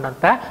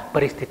ಸಿಕ್ಕಾಕೊಂಡಂತ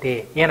ಪರಿಸ್ಥಿತಿ.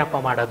 ಏನಪ್ಪ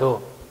ಮಾಡೋದು?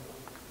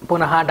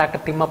 ಪುನಃ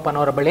ಡಾಕ್ಟರ್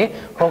ತಿಮ್ಮಪ್ಪನವರ ಬಳಿ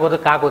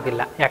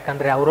ಹೋಗೋದಕ್ಕಾಗೋದಿಲ್ಲ,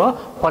 ಯಾಕಂದ್ರೆ ಅವರು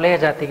ಹೊಲೆಯ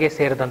ಜಾತಿಗೆ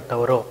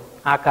ಸೇರಿದಂಥವರು.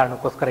 ಆ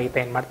ಕಾರಣಕ್ಕೋಸ್ಕರ ಈತ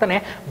ಏನ್ ಮಾಡ್ತಾನೆ,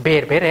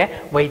 ಬೇರೆ ಬೇರೆ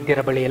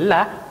ವೈದ್ಯರ ಬಳಿ ಎಲ್ಲ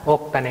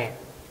ಹೋಗ್ತಾನೆ.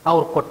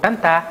 ಅವ್ರು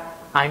ಕೊಟ್ಟಂತ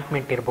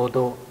ಆಯಿಂಟ್ಮೆಂಟ್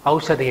ಇರ್ಬೋದು,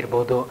 ಔಷಧಿ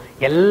ಇರ್ಬೋದು,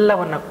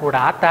 ಎಲ್ಲವನ್ನ ಕೂಡ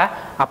ಆತ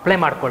ಅಪ್ಲೈ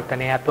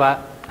ಮಾಡ್ಕೊಳ್ತಾನೆ ಅಥವಾ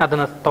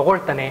ಅದನ್ನ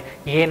ತಗೊಳ್ತಾನೆ.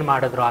 ಏನ್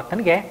ಮಾಡಿದ್ರು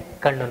ಆತನಿಗೆ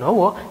ಕಣ್ಣು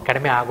ನೋವು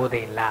ಕಡಿಮೆ ಆಗೋದೇ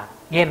ಇಲ್ಲ.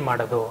 ಏನ್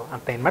ಮಾಡೋದು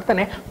ಅಂತ ಏನ್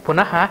ಮಾಡ್ತಾನೆ,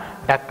 ಪುನಃ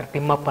ಡಾಕ್ಟರ್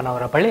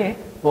ತಿಮ್ಮಪ್ಪನವರ ಬಳಿ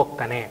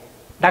ಹೋಗ್ತಾನೆ.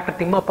 ಡಾಕ್ಟರ್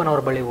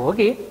ತಿಮ್ಮಪ್ಪನವರ ಬಳಿ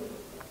ಹೋಗಿ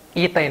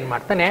ಈತ ಏನ್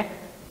ಮಾಡ್ತಾನೆ,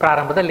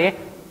 ಪ್ರಾರಂಭದಲ್ಲಿ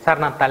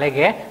ಸರ್ ನಾನು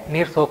ತಲೆಗೆ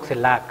ನೀರು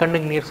ಸೋಕ್ಸಿಲ್ಲ,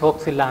 ಕಣ್ಣಿಗೆ ನೀರು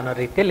ಸೋಕ್ಸಿಲ್ಲ ಅನ್ನೋ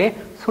ರೀತಿಯಲ್ಲಿ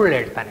ಸುಳ್ಳು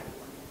ಹೇಳ್ತಾನೆ.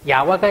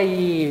 ಯಾವಾಗ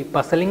ಈ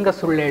ಬಸಲಿಂಗ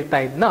ಸುಳ್ಳು ಹೇಳ್ತಾ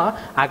ಇದ್ನೋ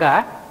ಆಗ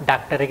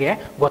ಡಾಕ್ಟರಿಗೆ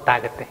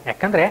ಗೊತ್ತಾಗುತ್ತೆ.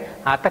 ಯಾಕಂದ್ರೆ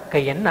ಆತ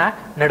ಕೈಯನ್ನ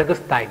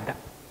ನಡಗಿಸ್ತಾ ಇದ್ದ.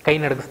 ಕೈ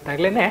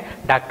ನಡಗಿಸ್ದಾಗ್ಲೇನೆ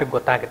ಡಾಕ್ಟರ್ಗೆ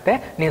ಗೊತ್ತಾಗುತ್ತೆ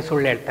ನೀನು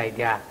ಸುಳ್ಳು ಹೇಳ್ತಾ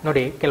ಇದೆಯಾ.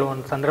 ನೋಡಿ,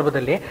 ಕೆಲವೊಂದು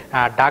ಸಂದರ್ಭದಲ್ಲಿ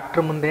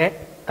ಡಾಕ್ಟರ್ ಮುಂದೆ,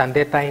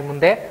 ತಂದೆ ತಾಯಿ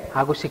ಮುಂದೆ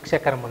ಹಾಗೂ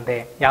ಶಿಕ್ಷಕರ ಮುಂದೆ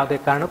ಯಾವುದೇ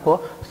ಕಾರಣಕ್ಕೂ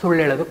ಸುಳ್ಳು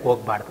ಹೇಳೋದಕ್ಕೆ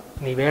ಹೋಗ್ಬಾರ್ದು.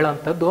 ನೀವು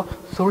ಹೇಳೋವಂಥದ್ದು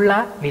ಸುಳ್ಳ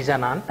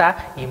ನಿಜನ ಅಂತ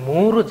ಈ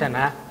 3 ಜನ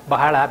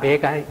ಬಹಳ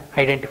ಬೇಗ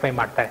ಐಡೆಂಟಿಫೈ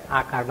ಮಾಡ್ತಾರೆ.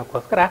 ಆ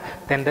ಕಾರಣಕ್ಕೋಸ್ಕರ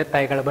ತಂದೆ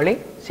ತಾಯಿಗಳ ಬಳಿ,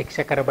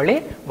 ಶಿಕ್ಷಕರ ಬಳಿ,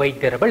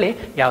 ವೈದ್ಯರ ಬಳಿ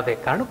ಯಾವುದೇ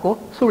ಕಾರಣಕ್ಕೂ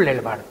ಸುಳ್ಳು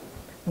ಹೇಳಬಾರ್ದು.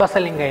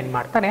 ಬಸಲಿಂಗ ಏನ್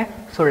ಮಾಡ್ತಾನೆ,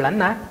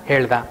 ಸುಳ್ಳನ್ನ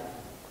ಹೇಳ್ದ.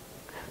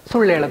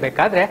 ಸುಳ್ಳು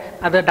ಹೇಳಬೇಕಾದ್ರೆ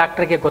ಅದು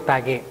ಡಾಕ್ಟರ್ಗೆ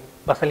ಗೊತ್ತಾಗಿ,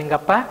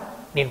 ಬಸಲಿಂಗಪ್ಪ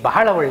ನೀನ್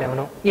ಬಹಳ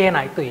ಒಳ್ಳೆಯವನು,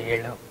 ಏನಾಯ್ತು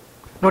ಹೇಳು.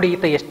 ನೋಡಿ,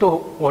 ಈತ ಎಷ್ಟು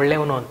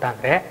ಒಳ್ಳೆಯವನು ಅಂತ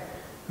ಅಂದ್ರೆ,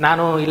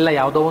 ನಾನು ಇಲ್ಲ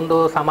ಯಾವುದೋ ಒಂದು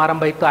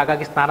ಸಮಾರಂಭ ಇತ್ತು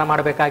ಹಾಗಾಗಿ ಸ್ನಾನ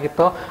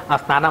ಮಾಡಬೇಕಾಗಿತ್ತು, ಆ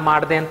ಸ್ನಾನ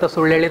ಮಾಡದೆ ಅಂತ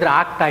ಸುಳ್ಳು ಹೇಳಿದ್ರೆ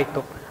ಆಗ್ತಾ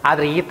ಇತ್ತು.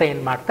 ಆದ್ರೆ ಈತ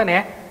ಏನ್ ಮಾಡ್ತಾನೆ,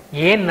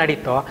 ಏನ್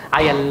ನಡೀತೋ ಆ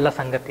ಎಲ್ಲ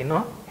ಸಂಗತಿನೂ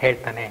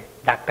ಹೇಳ್ತಾನೆ.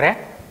 ಡಾಕ್ಟ್ರೇ,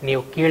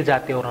 ನೀವು ಕೀಳ್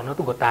ಜಾತಿಯವರು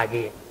ಅನ್ನೋದು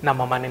ಗೊತ್ತಾಗಿ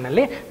ನಮ್ಮ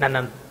ಮನೆಯಲ್ಲಿ ನನ್ನ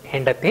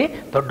ಹೆಂಡತಿ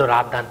ದೊಡ್ಡ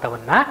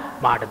ರಾದ್ದಾಂತವನ್ನ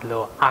ಮಾಡಿದ್ಲು.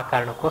 ಆ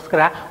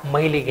ಕಾರಣಕ್ಕೋಸ್ಕರ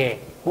ಮೈಲಿಗೆ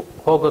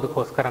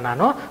ಹೋಗೋದಕ್ಕೋಸ್ಕರ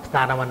ನಾನು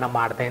ಸ್ನಾನವನ್ನ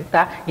ಮಾಡಿದೆ ಅಂತ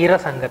ಇರೋ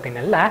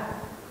ಸಂಗತಿನೆಲ್ಲ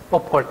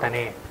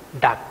ಒಪ್ಕೊಳ್ತಾನೆ.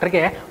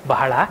 ಡಾಕ್ಟರ್ಗೆ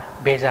ಬಹಳ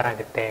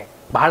ಬೇಜಾರಾಗುತ್ತೆ,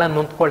 ಬಹಳ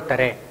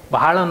ನೊಂದ್ಕೊಳ್ತಾರೆ.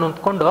 ಬಹಳ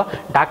ನೊಂದ್ಕೊಂಡು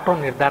ಡಾಕ್ಟರ್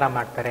ನಿರ್ಧಾರ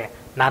ಮಾಡ್ತಾರೆ,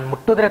 ನಾನು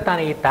ಮುಟ್ಟಿದ್ರೆ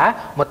ತಾನೇ ಈತ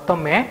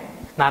ಮತ್ತೊಮ್ಮೆ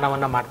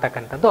ಸ್ನಾನವನ್ನ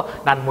ಮಾಡ್ತಕ್ಕಂಥದ್ದು,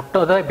 ನಾನು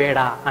ಮುಟ್ಟೋದೇ ಬೇಡ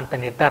ಅಂತ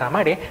ನಿರ್ಧಾರ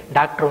ಮಾಡಿ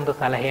ಡಾಕ್ಟರ್ ಒಂದು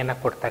ಸಲಹೆಯನ್ನ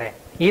ಕೊಡ್ತಾರೆ.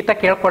 ಈತ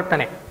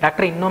ಕೇಳ್ಕೊಳ್ತಾನೆ,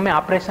 ಡಾಕ್ಟರ್ ಇನ್ನೊಮ್ಮೆ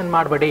ಆಪರೇಷನ್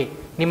ಮಾಡಬೇಡಿ,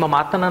 ನಿಮ್ಮ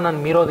ಮಾತನ್ನ ನಾನು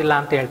ಮೀರೋದಿಲ್ಲ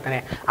ಅಂತ ಹೇಳ್ತಾನೆ.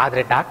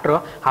 ಆದ್ರೆ ಡಾಕ್ಟ್ರು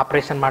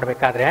ಆಪರೇಷನ್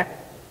ಮಾಡ್ಬೇಕಾದ್ರೆ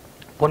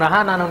ಪುನಃ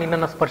ನಾನು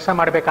ನಿನ್ನನ್ನು ಸ್ಪರ್ಶ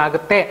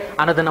ಮಾಡಬೇಕಾಗುತ್ತೆ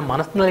ಅನ್ನೋದನ್ನ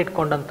ಮನಸ್ಸಿನಲ್ಲಿ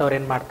ಇಟ್ಕೊಂಡಂತವ್ರು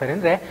ಏನ್ ಮಾಡ್ತಾರೆ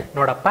ಅಂದ್ರೆ,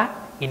 ನೋಡಪ್ಪ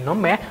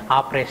ಇನ್ನೊಮ್ಮೆ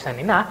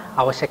ಆಪರೇಷನ್ನಿನ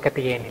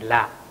ಅವಶ್ಯಕತೆ ಏನಿಲ್ಲ,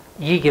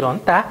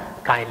 ಈಗಿರುವಂತ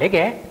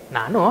ಕಾಯಿಲೆಗೆ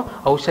ನಾನು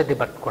ಔಷಧಿ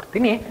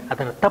ಬರ್ಕೊಡ್ತೀನಿ,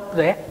 ಅದನ್ನು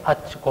ತಪ್ಪದೆ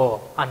ಹಚ್ಕೋ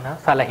ಅನ್ನೋ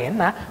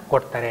ಸಲಹೆಯನ್ನ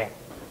ಕೊಡ್ತಾರೆ.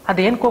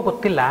 ಅದೇನ್ಕೋ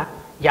ಗೊತ್ತಿಲ್ಲ,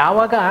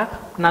 ಯಾವಾಗ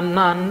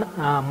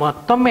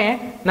ಮತ್ತೊಮ್ಮೆ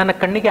ನನ್ನ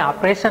ಕಣ್ಣಿಗೆ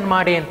ಆಪರೇಷನ್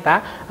ಮಾಡಿ ಅಂತ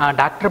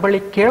ಡಾಕ್ಟರ್ ಬಳಿ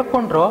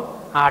ಕೇಳ್ಕೊಂಡ್ರು,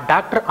 ಆ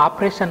ಡಾಕ್ಟರ್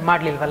ಆಪರೇಷನ್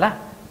ಮಾಡ್ಲಿಲ್ವಲ್ಲ,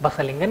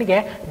 ಬಸಲಿಂಗನಿಗೆ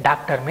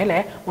ಡಾಕ್ಟರ್ ಮೇಲೆ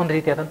ಒಂದು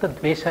ರೀತಿಯಾದಂಥ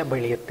ದ್ವೇಷ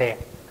ಬೆಳೆಯುತ್ತೆ.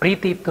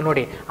 ಪ್ರೀತಿ ಇತ್ತು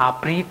ನೋಡಿ, ಆ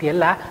ಪ್ರೀತಿ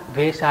ಎಲ್ಲ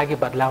ದ್ವೇಷ ಆಗಿ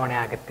ಬದಲಾವಣೆ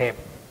ಆಗುತ್ತೆ.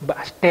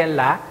 ಅಷ್ಟೇ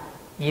ಅಲ್ಲ,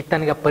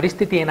 ಈತನಿಗೆ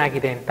ಪರಿಸ್ಥಿತಿ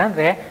ಏನಾಗಿದೆ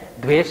ಅಂತಂದ್ರೆ,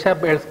 ದ್ವೇಷ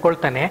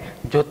ಬೆಳೆಸ್ಕೊಳ್ತಾನೆ,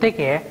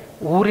 ಜೊತೆಗೆ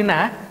ಊರಿನ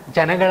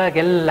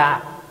ಜನಗಳಿಗೆಲ್ಲ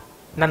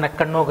ನನ್ನ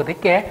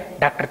ಕಣ್ಣೋಗೋದಕ್ಕೆ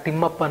ಡಾಕ್ಟರ್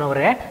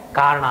ತಿಮ್ಮಪ್ಪನವರೇ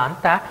ಕಾರಣ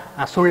ಅಂತ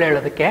ಸುಳ್ಳು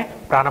ಹೇಳೋದಕ್ಕೆ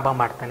ಪ್ರಾರಂಭ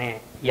ಮಾಡ್ತಾನೆ.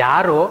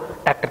 ಯಾರು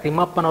ಡಾಕ್ಟರ್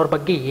ತಿಮ್ಮಪ್ಪನವ್ರ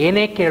ಬಗ್ಗೆ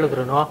ಏನೇ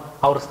ಕೇಳಿದ್ರು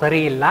ಅವ್ರು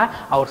ಸರಿ ಇಲ್ಲ,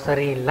 ಅವ್ರು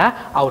ಸರಿ ಇಲ್ಲ,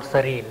 ಅವ್ರು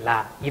ಸರಿ ಇಲ್ಲ,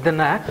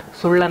 ಇದನ್ನ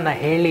ಸುಳ್ಳನ್ನ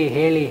ಹೇಳಿ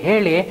ಹೇಳಿ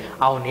ಹೇಳಿ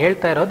ಅವನು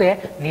ಹೇಳ್ತಾ ಇರೋದೇ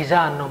ನಿಜ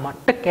ಅನ್ನೋ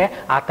ಮಟ್ಟಕ್ಕೆ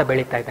ಆತ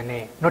ಬೆಳೀತಾ ಇದ್ದಾನೆ.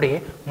 ನೋಡಿ,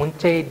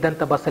 ಮುಂಚೆ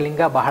ಇದ್ದಂಥ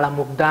ಬಸಲಿಂಗ ಬಹಳ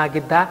ಮುಗ್ಧ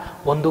ಆಗಿದ್ದ,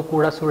 ಒಂದು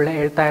ಕೂಡ ಸುಳ್ಳು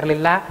ಹೇಳ್ತಾ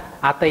ಇರಲಿಲ್ಲ,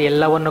 ಆತ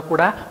ಎಲ್ಲವನ್ನು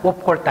ಕೂಡ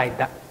ಒಪ್ಕೊಳ್ತಾ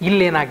ಇದ್ದ.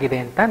 ಇಲ್ಲೇನಾಗಿದೆ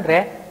ಅಂತಂದ್ರೆ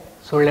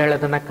ಸುಳ್ಳು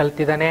ಹೇಳೋದನ್ನ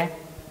ಕಲ್ತಿದ್ದಾನೆ.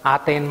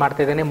 ಆತ ಏನ್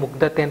ಮಾಡ್ತಾ ಇದ್ದಾನೆ,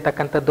 ಮುಗ್ಧತೆ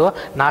ಅಂತಕ್ಕಂಥದ್ದು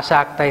ನಾಶ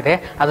ಆಗ್ತಾ ಇದೆ.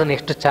 ಅದನ್ನ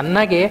ಎಷ್ಟು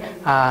ಚೆನ್ನಾಗಿ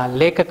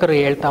ಲೇಖಕರು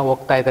ಹೇಳ್ತಾ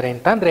ಹೋಗ್ತಾ ಇದ್ದಾರೆ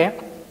ಅಂತಂದ್ರೆ,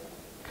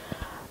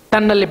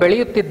 ತನ್ನಲ್ಲಿ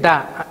ಬೆಳೆಯುತ್ತಿದ್ದ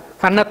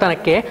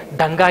ಸಣ್ಣತನಕ್ಕೆ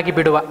ದಂಗಾಗಿ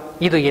ಬಿಡುವ,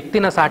 ಇದು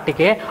ಎತ್ತಿನ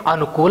ಸಾಟಿಗೆ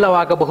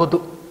ಅನುಕೂಲವಾಗಬಹುದು,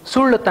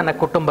 ಸುಳ್ಳು ತನ್ನ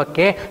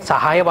ಕುಟುಂಬಕ್ಕೆ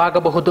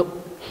ಸಹಾಯವಾಗಬಹುದು.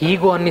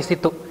 ಹೀಗೂ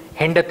ಅನ್ನಿಸಿತು.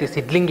 ಹೆಂಡತಿ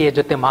ಸಿದ್ಲಿಂಗಿಯ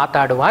ಜೊತೆ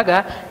ಮಾತಾಡುವಾಗ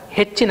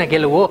ಹೆಚ್ಚಿನ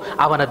ಗೆಲುವು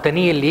ಅವನ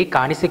ದನಿಯಲ್ಲಿ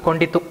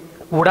ಕಾಣಿಸಿಕೊಂಡಿತು.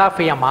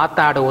 ಉಡಾಫೆಯ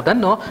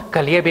ಮಾತಾಡುವುದನ್ನು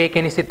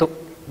ಕಲಿಯಬೇಕೆನಿಸಿತು.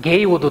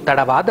 ಗೇಯುವುದು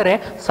ತಡವಾದರೆ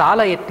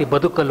ಸಾಲ ಎತ್ತಿ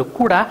ಬದುಕಲು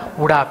ಕೂಡ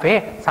ಉಡಾಫೆ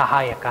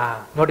ಸಹಾಯಕ.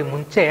 ನೋಡಿ,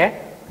 ಮುಂಚೆ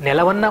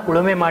ನೆಲವನ್ನ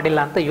ಉಳುಮೆ ಮಾಡಿಲ್ಲ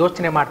ಅಂತ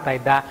ಯೋಚನೆ ಮಾಡ್ತಾ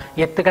ಇದ್ದ,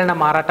 ಎತ್ತುಗಳನ್ನ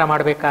ಮಾರಾಟ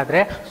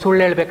ಮಾಡಬೇಕಾದ್ರೆ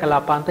ಸುಳ್ಳು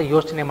ಹೇಳ್ಬೇಕಲ್ಲಪ್ಪ ಅಂತ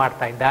ಯೋಚನೆ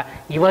ಮಾಡ್ತಾ ಇದ್ದ.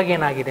 ಇವಾಗ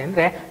ಏನಾಗಿದೆ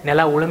ಅಂದ್ರೆ,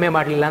 ನೆಲ ಉಳುಮೆ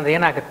ಮಾಡಲಿಲ್ಲ ಅಂದ್ರೆ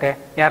ಏನಾಗುತ್ತೆ,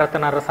 ಯಾರ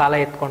ಹತ್ರನಾದ್ರೂ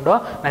ಸಾಲ ಎತ್ಕೊಂಡು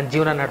ನನ್ನ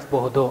ಜೀವನ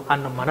ನಡೆಸಬಹುದು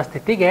ಅನ್ನೋ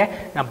ಮನಸ್ಥಿತಿಗೆ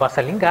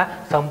ಬಸಲಿಂಗ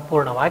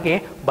ಸಂಪೂರ್ಣವಾಗಿ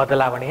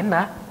ಬದಲಾವಣೆಯನ್ನ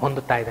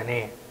ಹೊಂದುತ್ತಾ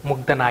ಇದ್ದಾನೆ.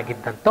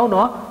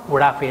 ಮುಗ್ಧನಾಗಿದ್ದಂಥವನು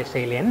ಉಡಾಫೆಯ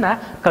ಶೈಲಿಯನ್ನ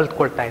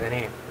ಕಲ್ತ್ಕೊಳ್ತಾ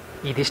ಇದ್ದಾನೆ.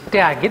 ಇದಿಷ್ಟೇ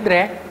ಆಗಿದ್ರೆ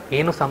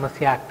ಏನು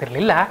ಸಮಸ್ಯೆ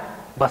ಆಗ್ತಿರ್ಲಿಲ್ಲ.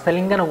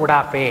 ಬಸಲಿಂಗನ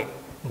ಉಡಾಫೆ,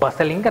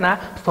 ಬಸಲಿಂಗನ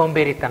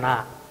ಸೋಂಬೇರಿತನ,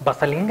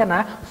 ಬಸಲಿಂಗನ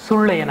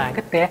ಸುಳ್ಳು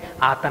ಏನಾಗುತ್ತೆ,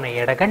 ಆತನ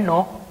ಎಡಗಣ್ಣು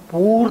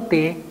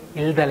ಪೂರ್ತಿ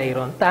ಇಲ್ದಲೇ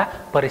ಇರುವಂತ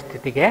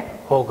ಪರಿಸ್ಥಿತಿಗೆ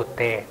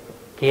ಹೋಗುತ್ತೆ.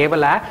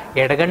 ಕೇವಲ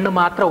ಎಡಗಣ್ಣು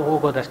ಮಾತ್ರ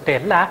ಹೋಗೋದಷ್ಟೇ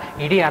ಅಲ್ಲ,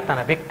 ಇಡೀ ಆತನ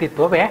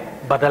ವ್ಯಕ್ತಿತ್ವವೇ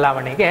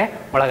ಬದಲಾವಣೆಗೆ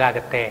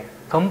ಒಳಗಾಗುತ್ತೆ.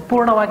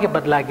 ಸಂಪೂರ್ಣವಾಗಿ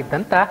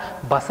ಬದಲಾಗಿದ್ದಂಥ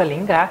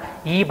ಬಸಲಿಂಗ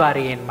ಈ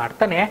ಬಾರಿ ಏನ್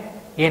ಮಾಡ್ತಾನೆ,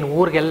 ಏನು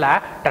ಊರಿಗೆಲ್ಲ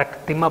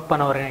ಡಾಕ್ಟರ್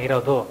ತಿಮ್ಮಪ್ಪನವರೇ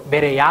ಇರೋದು,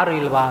 ಬೇರೆ ಯಾರು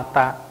ಇಲ್ವಾ ಅಂತ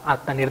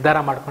ಆತ ನಿರ್ಧಾರ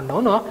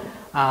ಮಾಡ್ಕೊಂಡವನು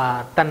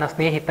ತನ್ನ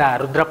ಸ್ನೇಹಿತ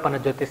ರುದ್ರಪ್ಪನ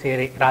ಜೊತೆ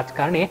ಸೇರಿ,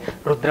 ರಾಜಕಾರಣಿ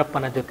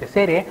ರುದ್ರಪ್ಪನ ಜೊತೆ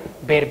ಸೇರಿ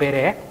ಬೇರೆ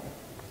ಬೇರೆ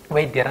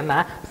ವೈದ್ಯರನ್ನ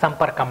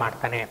ಸಂಪರ್ಕ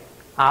ಮಾಡ್ತಾನೆ.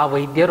 ಆ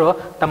ವೈದ್ಯರು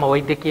ತಮ್ಮ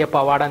ವೈದ್ಯಕೀಯ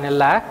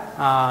ಪವಾಡನೆಲ್ಲ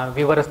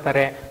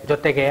ವಿವರಿಸ್ತಾರೆ.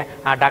 ಜೊತೆಗೆ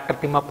ಆ ಡಾಕ್ಟರ್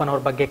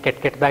ತಿಮ್ಮಪ್ಪನವ್ರ ಬಗ್ಗೆ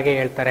ಕೆಟ್ಟದಾಗೆ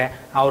ಹೇಳ್ತಾರೆ.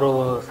 ಅವರು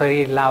ಸರಿ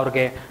ಇಲ್ಲ,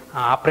 ಅವ್ರಿಗೆ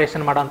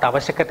ಆಪರೇಷನ್ ಮಾಡೋಂಥ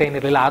ಅವಶ್ಯಕತೆ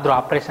ಏನಿರಲಿಲ್ಲ, ಆದರೂ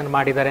ಆಪರೇಷನ್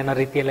ಮಾಡಿದ್ದಾರೆ ಅನ್ನೋ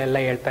ರೀತಿಯಲ್ಲೆಲ್ಲ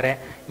ಹೇಳ್ತಾರೆ.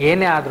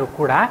 ಏನೇ ಆದರೂ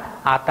ಕೂಡ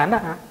ಆತನ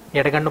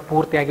ಎಡಗಣ್ಣು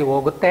ಪೂರ್ತಿಯಾಗಿ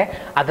ಹೋಗುತ್ತೆ.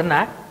 ಅದನ್ನ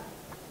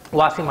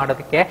ವಾಸಿ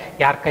ಮಾಡೋದಕ್ಕೆ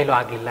ಯಾರ ಕೈಲೂ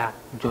ಆಗಲಿಲ್ಲ.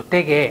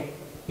 ಜೊತೆಗೆ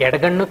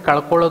ಎಡಗಣ್ಣು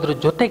ಕಳ್ಕೊಳ್ಳೋದ್ರ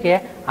ಜೊತೆಗೆ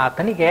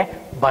ಆತನಿಗೆ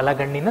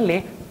ಬಲಗಣ್ಣಿನಲ್ಲಿ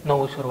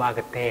ನೋವು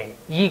ಶುರುವಾಗುತ್ತೆ.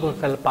 ಈಗ ಒಂದು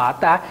ಸ್ವಲ್ಪ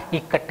ಆತ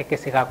ಇಕ್ಕಟ್ಟಕ್ಕೆ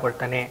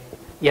ಸಿಗಾಕೊಳ್ತಾನೆ.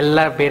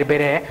 ಎಲ್ಲ ಬೇರೆ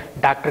ಬೇರೆ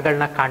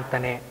ಡಾಕ್ಟರ್ಗಳನ್ನ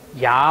ಕಾಣ್ತಾನೆ.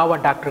 ಯಾವ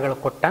ಡಾಕ್ಟರ್ಗಳು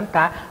ಕೊಟ್ಟಂತ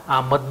ಆ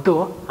ಮದ್ದು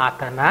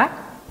ಆತನ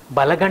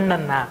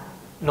ಬಲಗಣ್ಣನ್ನ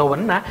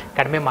ನೋವನ್ನ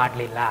ಕಡಿಮೆ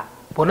ಮಾಡಲಿಲ್ಲ.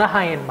 ಪುನಃ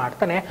ಏನ್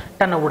ಮಾಡ್ತಾನೆ,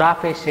 ತನ್ನ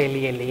ಉಡಾಫೆ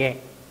ಶೈಲಿಯಲ್ಲಿಯೇ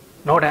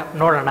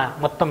ನೋಡೋಣ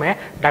ಮತ್ತೊಮ್ಮೆ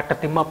ಡಾಕ್ಟರ್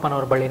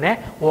ತಿಮ್ಮಪ್ಪನವ್ರ ಬಳಿನೇ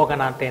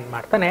ಹೋಗೋಣ ಅಂತ ಏನ್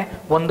ಮಾಡ್ತಾನೆ,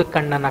 ಒಂದು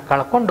ಕಣ್ಣನ್ನ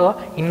ಕಳ್ಕೊಂಡು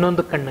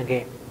ಇನ್ನೊಂದು ಕಣ್ಣಿಗೆ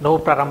ನೋವು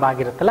ಪ್ರಾರಂಭ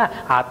ಆಗಿರುತ್ತಲ್ಲ,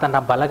 ಆತನ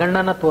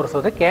ಬಲಗಣ್ಣನ್ನ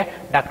ತೋರಿಸೋದಕ್ಕೆ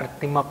ಡಾಕ್ಟರ್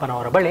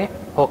ತಿಮ್ಮಪ್ಪನವರ ಬಳಿ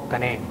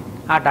ಹೋಗ್ತಾನೆ.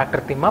 ಆ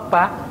ಡಾಕ್ಟರ್ ತಿಮ್ಮಪ್ಪ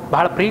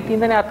ಬಹಳ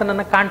ಪ್ರೀತಿಯಿಂದನೇ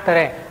ಆತನನ್ನ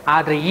ಕಾಣ್ತಾರೆ.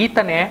 ಆದ್ರೆ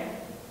ಈತನೇ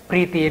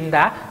ಪ್ರೀತಿಯಿಂದ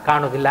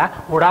ಕಾಣೋದಿಲ್ಲ.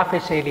 ಉಡಾಫೆ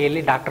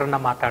ಶೈಲಿಯಲ್ಲಿ ಡಾಕ್ಟರ್ನ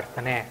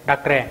ಮಾತಾಡ್ತಾನೆ.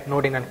 ಡಾಕ್ಟ್ರೇ,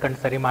 ನೋಡಿ ನನ್ನ ಕಣ್ಣು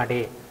ಸರಿ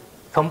ಮಾಡಿ.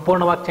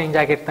 ಸಂಪೂರ್ಣವಾಗಿ ಚೇಂಜ್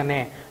ಆಗಿರ್ತಾನೆ.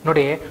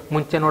 ನೋಡಿ,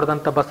 ಮುಂಚೆ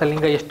ನೋಡಿದಂಥ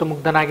ಬಸಲಿಂಗ ಎಷ್ಟು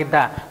ಮುಗ್ಧನಾಗಿದ್ದ,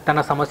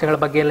 ತನ್ನ ಸಮಸ್ಯೆಗಳ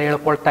ಬಗ್ಗೆ ಎಲ್ಲ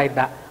ಹೇಳ್ಕೊಳ್ತಾ ಇದ್ದ.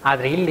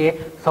 ಆದ್ರೆ ಇಲ್ಲಿ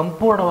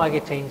ಸಂಪೂರ್ಣವಾಗಿ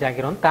ಚೇಂಜ್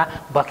ಆಗಿರುವಂತ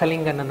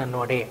ಬಸಲಿಂಗನನ್ನ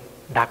ನೋಡಿ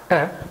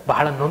ಡಾಕ್ಟರ್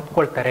ಬಹಳ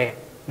ನೊಂದ್ಕೊಳ್ತಾರೆ.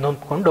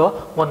 ನೊಂದ್ಕೊಂಡು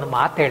ಒಂದು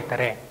ಮಾತು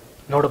ಹೇಳ್ತಾರೆ,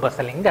 ನೋಡು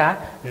ಬಸಲಿಂಗ,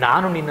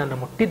 ನಾನು ನಿನ್ನನ್ನು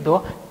ಮುಟ್ಟಿದ್ದು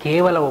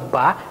ಕೇವಲ ಒಬ್ಬ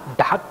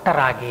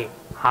ಡಾಕ್ಟರ್ ಆಗಿ,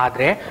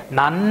 ಆದ್ರೆ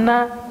ನನ್ನ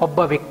ಒಬ್ಬ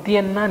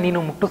ವ್ಯಕ್ತಿಯನ್ನ ನೀನು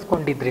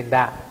ಮುಟ್ಟಿಸ್ಕೊಂಡಿದ್ರಿಂದ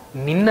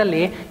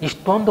ನಿನ್ನಲ್ಲಿ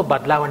ಇಷ್ಟೊಂದು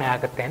ಬದಲಾವಣೆ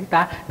ಆಗುತ್ತೆ ಅಂತ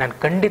ನಾನು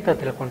ಖಂಡಿತ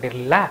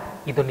ತಿಳ್ಕೊಂಡಿರ್ಲಿಲ್ಲ.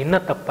 ಇದು ನಿನ್ನ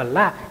ತಪ್ಪಲ್ಲ.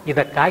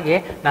 ಇದಕ್ಕಾಗಿ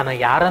ನಾನು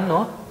ಯಾರನ್ನು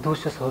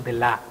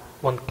ದೂಷಿಸೋದಿಲ್ಲ.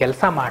 ಒಂದು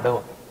ಕೆಲಸ ಮಾಡು,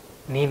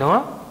 ನೀನು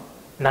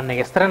ನನ್ನ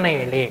ಹೆಸರನ್ನ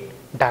ಹೇಳಿ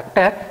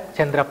ಡಾಕ್ಟರ್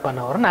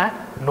ಚಂದ್ರಪ್ಪನವ್ರನ್ನ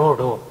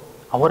ನೋಡು,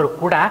 ಅವರು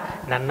ಕೂಡ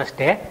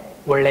ನನ್ನಷ್ಟೇ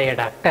ಒಳ್ಳೆಯ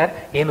ಡಾಕ್ಟರ್,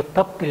 ಏನು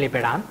ತಪ್ಪು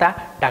ತಿಳಿಬೇಡ ಅಂತ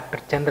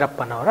ಡಾಕ್ಟರ್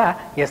ಚಂದ್ರಪ್ಪನವರ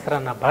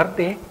ಹೆಸರನ್ನ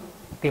ಬರೆದು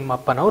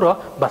ತಿಮ್ಮಪ್ಪನವರು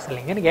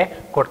ಬಸಲಿಂಗನಿಗೆ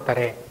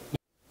ಕೊಡ್ತಾರೆ.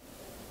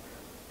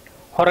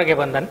 ಹೊರಗೆ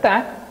ಬಂದಂತ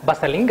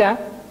ಬಸಲಿಂಗ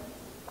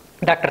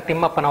ಡಾಕ್ಟರ್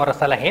ತಿಮ್ಮಪ್ಪನವರ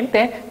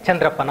ಸಲಹೆಯಂತೆ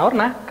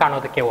ಚಂದ್ರಪ್ಪನವ್ರನ್ನ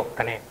ಕಾಣೋದಕ್ಕೆ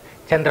ಹೋಗ್ತಾನೆ.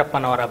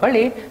 ಚಂದ್ರಪ್ಪನವರ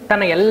ಬಳಿ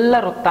ತನ್ನ ಎಲ್ಲ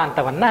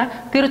ವೃತ್ತಾಂತವನ್ನ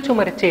ತಿರುಚು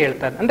ಮರಿಚಿ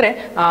ಹೇಳ್ತದೆ. ಅಂದ್ರೆ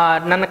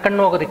ನನ್ನ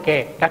ಕಣ್ಣು ಹೋಗೋದಕ್ಕೆ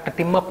ಡಾಕ್ಟರ್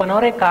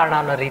ತಿಮ್ಮಪ್ಪನವರೇ ಕಾರಣ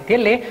ಅನ್ನೋ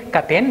ರೀತಿಯಲ್ಲಿ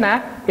ಕಥೆಯನ್ನ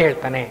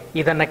ಹೇಳ್ತಾನೆ.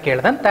 ಇದನ್ನ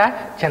ಕೇಳಿದಂತ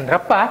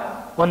ಚಂದ್ರಪ್ಪ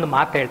ಒಂದು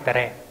ಮಾತು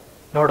ಹೇಳ್ತಾರೆ,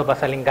 ನೋಡು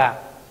ಬಸಲಿಂಗ,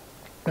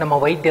 ನಮ್ಮ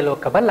ವೈದ್ಯ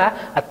ಲೋಕಬಲ್ಲ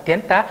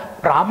ಅತ್ಯಂತ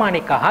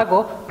ಪ್ರಾಮಾಣಿಕ ಹಾಗೂ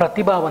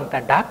ಪ್ರತಿಭಾವಂತ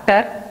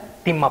ಡಾಕ್ಟರ್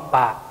ತಿಮ್ಮಪ್ಪ.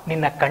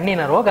 ನಿನ್ನ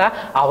ಕಣ್ಣಿನ ರೋಗ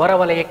ಅವರ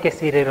ವಲಯಕ್ಕೆ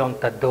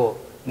ಸೇರಿರುವಂಥದ್ದು.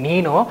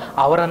 ನೀನು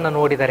ಅವರನ್ನು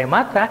ನೋಡಿದರೆ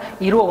ಮಾತ್ರ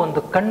ಇರುವ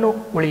ಒಂದು ಕಣ್ಣು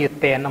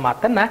ಉಳಿಯುತ್ತೆ ಅನ್ನೋ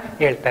ಮಾತನ್ನ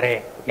ಹೇಳ್ತಾರೆ.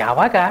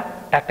 ಯಾವಾಗ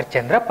ಡಾಕ್ಟರ್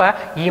ಚಂದ್ರಪ್ಪ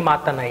ಈ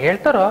ಮಾತನ್ನ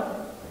ಹೇಳ್ತಾರೋ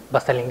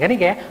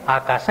ಬಸಲಿಂಗನಿಗೆ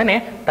ಆಕಾಶನೇ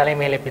ತಲೆ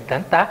ಮೇಲೆ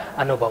ಬಿದ್ದಂತ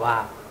ಅನುಭವ.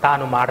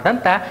 ತಾನು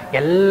ಮಾಡಿದಂತ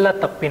ಎಲ್ಲ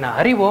ತಪ್ಪಿನ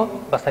ಅರಿವು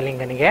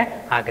ಬಸಲಿಂಗನಿಗೆ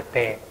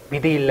ಆಗುತ್ತೆ.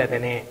 ವಿಧಿ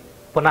ಇಲ್ಲದೇನೆ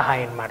ಪುನಃ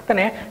ಏನ್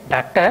ಮಾಡ್ತಾನೆ,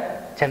 ಡಾಕ್ಟರ್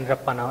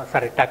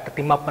ಡಾಕ್ಟರ್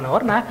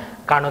ತಿಮ್ಮಪ್ಪನವ್ರನ್ನ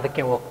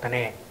ಕಾಣೋದಕ್ಕೆ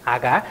ಹೋಗ್ತಾನೆ.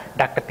 ಆಗ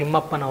ಡಾಕ್ಟರ್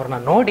ತಿಮ್ಮಪ್ಪನವ್ರನ್ನ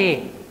ನೋಡಿ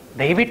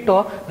ದಯವಿಟ್ಟು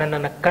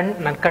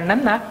ನನ್ನ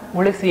ಕಣ್ಣನ್ನ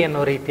ಉಳಿಸಿ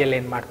ಅನ್ನೋ ರೀತಿಯಲ್ಲಿ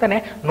ಏನ್ ಮಾಡ್ತಾನೆ,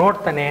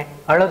 ನೋಡ್ತಾನೆ,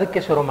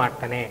 ಅಳೋದಕ್ಕೆ ಶುರು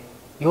ಮಾಡ್ತಾನೆ.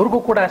 ಇವ್ರಿಗೂ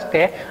ಕೂಡ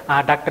ಅಷ್ಟೇ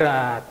ಡಾಕ್ಟರ್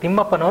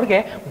ತಿಮ್ಮಪ್ಪನವ್ರಿಗೆ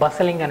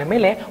ಬಸಲಿಂಗನ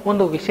ಮೇಲೆ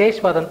ಒಂದು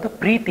ವಿಶೇಷವಾದಂಥ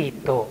ಪ್ರೀತಿ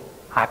ಇತ್ತು.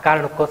 ಆ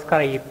ಕಾರಣಕ್ಕೋಸ್ಕರ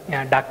ಈ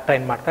ಡಾಕ್ಟರ್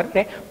ಏನ್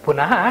ಮಾಡ್ತಾರೆ,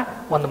 ಪುನಃ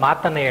ಒಂದು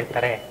ಮಾತನ್ನ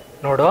ಹೇಳ್ತಾರೆ,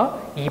 ನೋಡು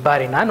ಈ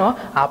ಬಾರಿ ನಾನು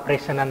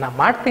ಆಪರೇಷನ್ ಅನ್ನ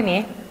ಮಾಡ್ತೀನಿ,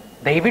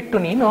 ದಯವಿಟ್ಟು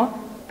ನೀನು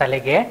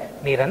ತಲೆಗೆ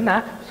ನೀರನ್ನ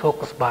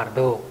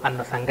ಸೋಕಿಸಬಾರ್ದು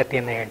ಅನ್ನೋ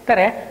ಸಂಗತಿಯನ್ನ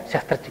ಹೇಳ್ತಾರೆ.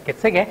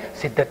 ಶಸ್ತ್ರಚಿಕಿತ್ಸೆಗೆ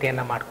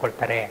ಸಿದ್ಧತೆಯನ್ನ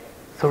ಮಾಡ್ಕೊಳ್ತಾರೆ.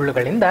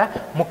 ಸುಳ್ಳುಗಳಿಂದ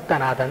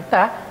ಮುಕ್ತನಾದಂಥ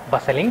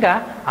ಬಸಲಿಂಗ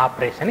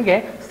ಆಪರೇಷನ್ಗೆ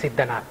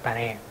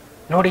ಸಿದ್ಧನಾಗ್ತಾನೆ.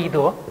 ನೋಡಿ,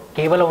 ಇದು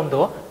ಕೇವಲ ಒಂದು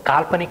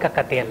ಕಾಲ್ಪನಿಕ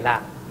ಕಥೆಯಲ್ಲ,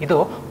 ಇದು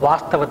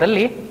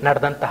ವಾಸ್ತವದಲ್ಲಿ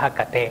ನಡೆದಂತಹ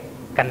ಕತೆ.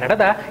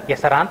 ಕನ್ನಡದ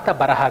ಹೆಸರಾಂತ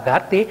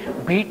ಬರಹಗಾರ್ತಿ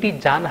BT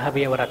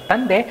ಜಾಹ್ನವಿಯವರ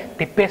ತಂದೆ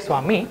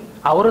ತಿಪ್ಪೇಸ್ವಾಮಿ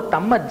ಅವರು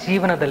ತಮ್ಮ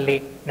ಜೀವನದಲ್ಲಿ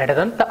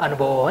ನಡೆದಂಥ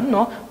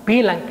ಅನುಭವವನ್ನು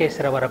P.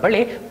 ಲಂಕೇಶ್ರವರ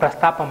ಬಳಿ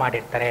ಪ್ರಸ್ತಾಪ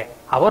ಮಾಡಿರ್ತಾರೆ.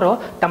 ಅವರು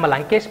ತಮ್ಮ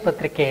ಲಂಕೇಶ್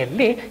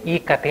ಪತ್ರಿಕೆಯಲ್ಲಿ ಈ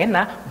ಕಥೆಯನ್ನ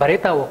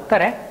ಬರೀತಾ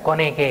ಹೋಗ್ತಾರೆ.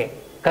 ಕೊನೆಗೆ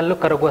ಕಲ್ಲು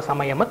ಕರಗುವ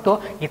ಸಮಯ ಮತ್ತು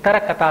ಇತರ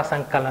ಕಥಾ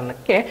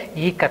ಸಂಕಲನಕ್ಕೆ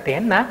ಈ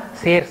ಕಥೆಯನ್ನ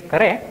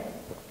ಸೇರಿಸ್ತಾರೆ.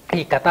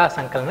 ಈ ಕಥಾ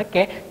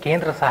ಸಂಕಲನಕ್ಕೆ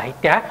ಕೇಂದ್ರ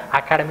ಸಾಹಿತ್ಯ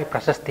ಅಕಾಡೆಮಿ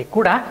ಪ್ರಶಸ್ತಿ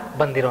ಕೂಡ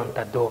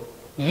ಬಂದಿರುವಂಥದ್ದು.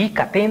 ಈ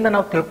ಕಥೆಯಿಂದ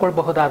ನಾವು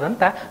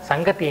ತಿಳ್ಕೊಳ್ಬಹುದಾದಂಥ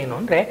ಸಂಗತಿ ಏನು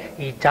ಅಂದ್ರೆ,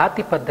 ಈ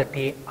ಜಾತಿ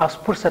ಪದ್ಧತಿ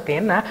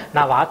ಅಸ್ಪೃಶ್ಯತೆಯನ್ನ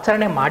ನಾವು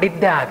ಆಚರಣೆ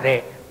ಮಾಡಿದ್ದೇ ಆದ್ರೆ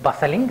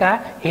ಬಸಲಿಂಗ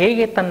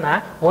ಹೇಗೆ ತನ್ನ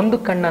ಒಂದು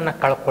ಕಣ್ಣನ್ನ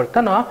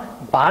ಕಳ್ಕೊಳ್ತಾನೋ,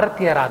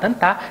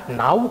 ಭಾರತೀಯರಾದಂಥ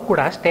ನಾವು ಕೂಡ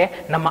ಅಷ್ಟೇ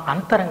ನಮ್ಮ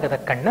ಅಂತರಂಗದ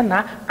ಕಣ್ಣನ್ನ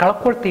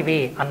ಕಳ್ಕೊಳ್ತೀವಿ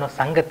ಅನ್ನೋ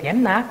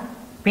ಸಂಗತಿಯನ್ನ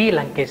P.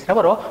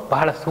 ಲಂಕೇಶ್ರವರು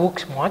ಬಹಳ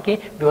ಸೂಕ್ಷ್ಮವಾಗಿ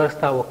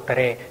ವಿವರಿಸ್ತಾ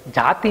ಹೋಗ್ತಾರೆ.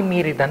 ಜಾತಿ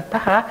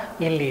ಮೀರಿದಂತಹ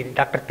ಇಲ್ಲಿ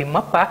ಡಾಕ್ಟರ್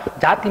ತಿಮ್ಮಪ್ಪ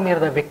ಜಾತಿ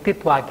ಮೀರಿದ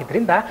ವ್ಯಕ್ತಿತ್ವ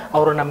ಆಗಿದ್ರಿಂದ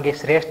ಅವರು ನಮಗೆ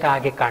ಶ್ರೇಷ್ಠ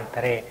ಆಗಿ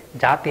ಕಾಣ್ತಾರೆ.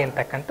 ಜಾತಿ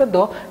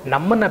ಅಂತಕ್ಕಂಥದ್ದು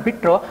ನಮ್ಮನ್ನ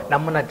ಬಿಟ್ಟರು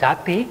ನಮ್ಮನ್ನ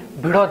ಜಾತಿ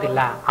ಬಿಡೋದಿಲ್ಲ.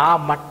 ಆ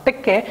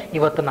ಮಟ್ಟಕ್ಕೆ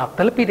ಇವತ್ತು ನಾವು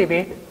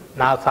ತಲುಪಿದ್ದೀವಿ.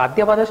 ನಾವು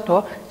ಸಾಧ್ಯವಾದಷ್ಟು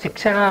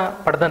ಶಿಕ್ಷಣ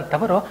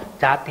ಪಡೆದಂಥವರು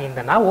ಜಾತಿಯಿಂದ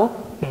ನಾವು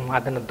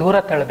ಅದನ್ನು ದೂರ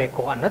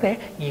ತಳ್ಳಬೇಕು ಅನ್ನೋದೇ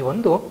ಈ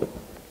ಒಂದು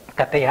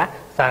ಕಥೆಯ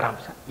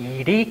ಸಾರಾಂಶ. ಈ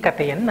ಇಡೀ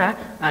ಕಥೆಯನ್ನ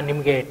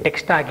ನಿಮಗೆ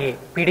ಟೆಕ್ಸ್ಟ್ ಆಗಿ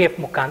PDF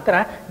ಮುಖಾಂತರ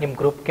ನಿಮ್ಮ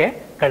ಗ್ರೂಪ್ಗೆ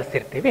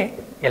ಕಳಿಸಿರ್ತೀವಿ.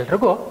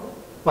 ಎಲ್ರಿಗೂ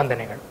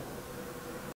ವಂದನೆಗಳು.